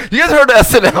show. You guys heard of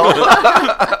SNL?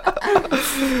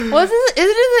 Well, isn't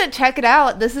it check it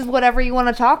out? This is whatever you want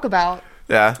to talk about.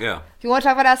 Yeah. Yeah. If you want to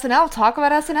talk about SNL, talk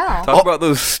about SNL. Talk about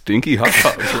those stinky hot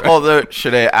dogs. Right? Although,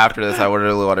 Shanae, after this, I would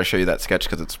really want to show you that sketch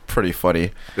because it's pretty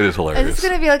funny. It is hilarious. Is this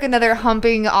going to be like another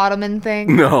humping ottoman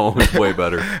thing? No, it's way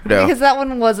better. No. Because that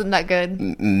one wasn't that good.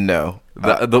 No.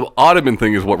 The ottoman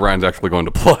thing is what Ryan's actually going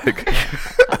to plug.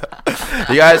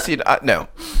 You guys see? No.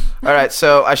 All right.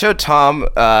 So I showed Tom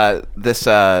this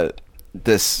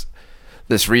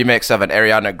remix of an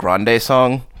Ariana Grande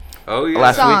song Oh yeah.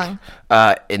 last Song.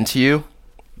 week. Into You.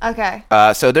 Okay.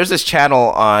 So there's this channel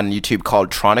on YouTube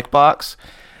called Tronic Box,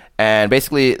 and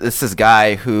basically this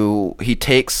guy who he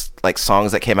takes like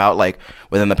songs that came out like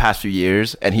within the past few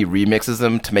years and he remixes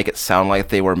them to make it sound like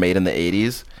they were made in the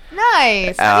 80s.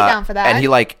 Nice. I'd be down for that. And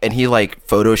he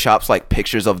photoshops like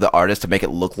pictures of the artist to make it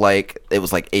look like it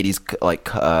was like 80s like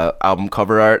album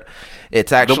cover art.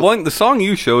 It's actually the song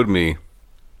you showed me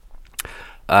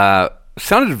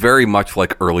sounded very much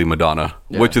like early Madonna,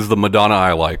 which is the Madonna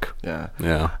I like. Yeah.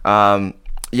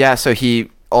 Yeah. So he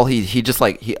just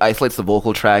like he isolates the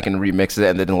vocal track and remixes it,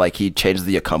 and then like he changes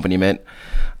the accompaniment,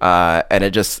 and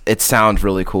it sounds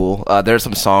really cool. There's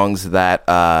some songs that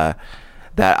I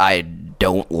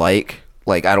don't like.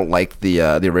 Like I don't like the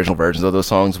original versions of those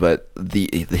songs, but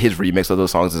his remix of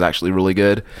those songs is actually really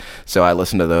good. So I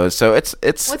listen to those. So it's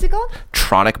What's it called?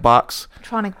 Tronic Box.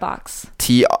 Tronic Box.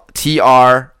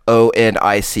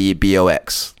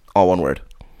 TRONICBOX. All one word.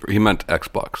 He meant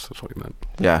Xbox. That's what he meant.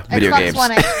 Yeah, video Xbox games.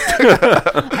 One X.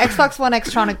 Xbox One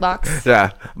X Tronic Box.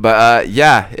 Yeah, but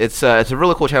it's a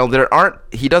really cool channel.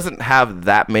 He doesn't have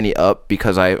that many up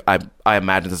because I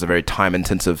imagine this is a very time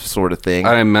intensive sort of thing.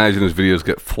 I imagine his videos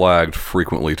get flagged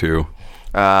frequently too.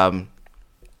 Yeah,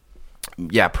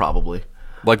 probably.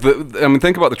 Like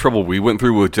think about the trouble we went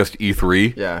through with just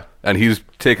E3. Yeah. And he's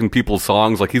taking people's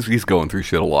songs, like he's going through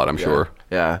shit a lot, I'm sure.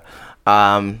 Yeah.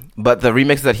 But the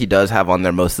remixes that he does have on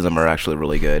there, most of them are actually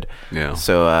really good. Yeah.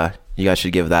 So you guys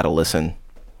should give that a listen.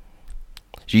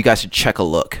 You guys should check a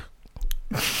look.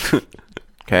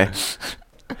 Okay.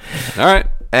 All right.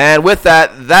 And with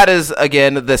that is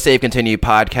again the Save Continue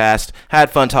podcast.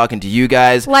 Had fun talking to you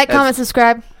guys. Like, comment,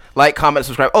 subscribe. Like, comment,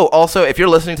 subscribe. Oh, also, if you're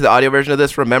listening to the audio version of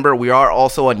this, remember we are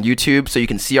also on YouTube, so you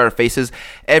can see our faces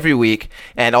every week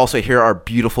and also hear our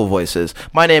beautiful voices.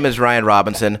 My name is Ryan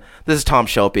Robinson. This is Tom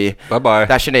Shelby. Bye-bye.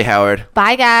 That's Shanae Howard.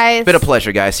 Bye, guys. Been a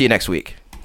pleasure, guys. See you next week.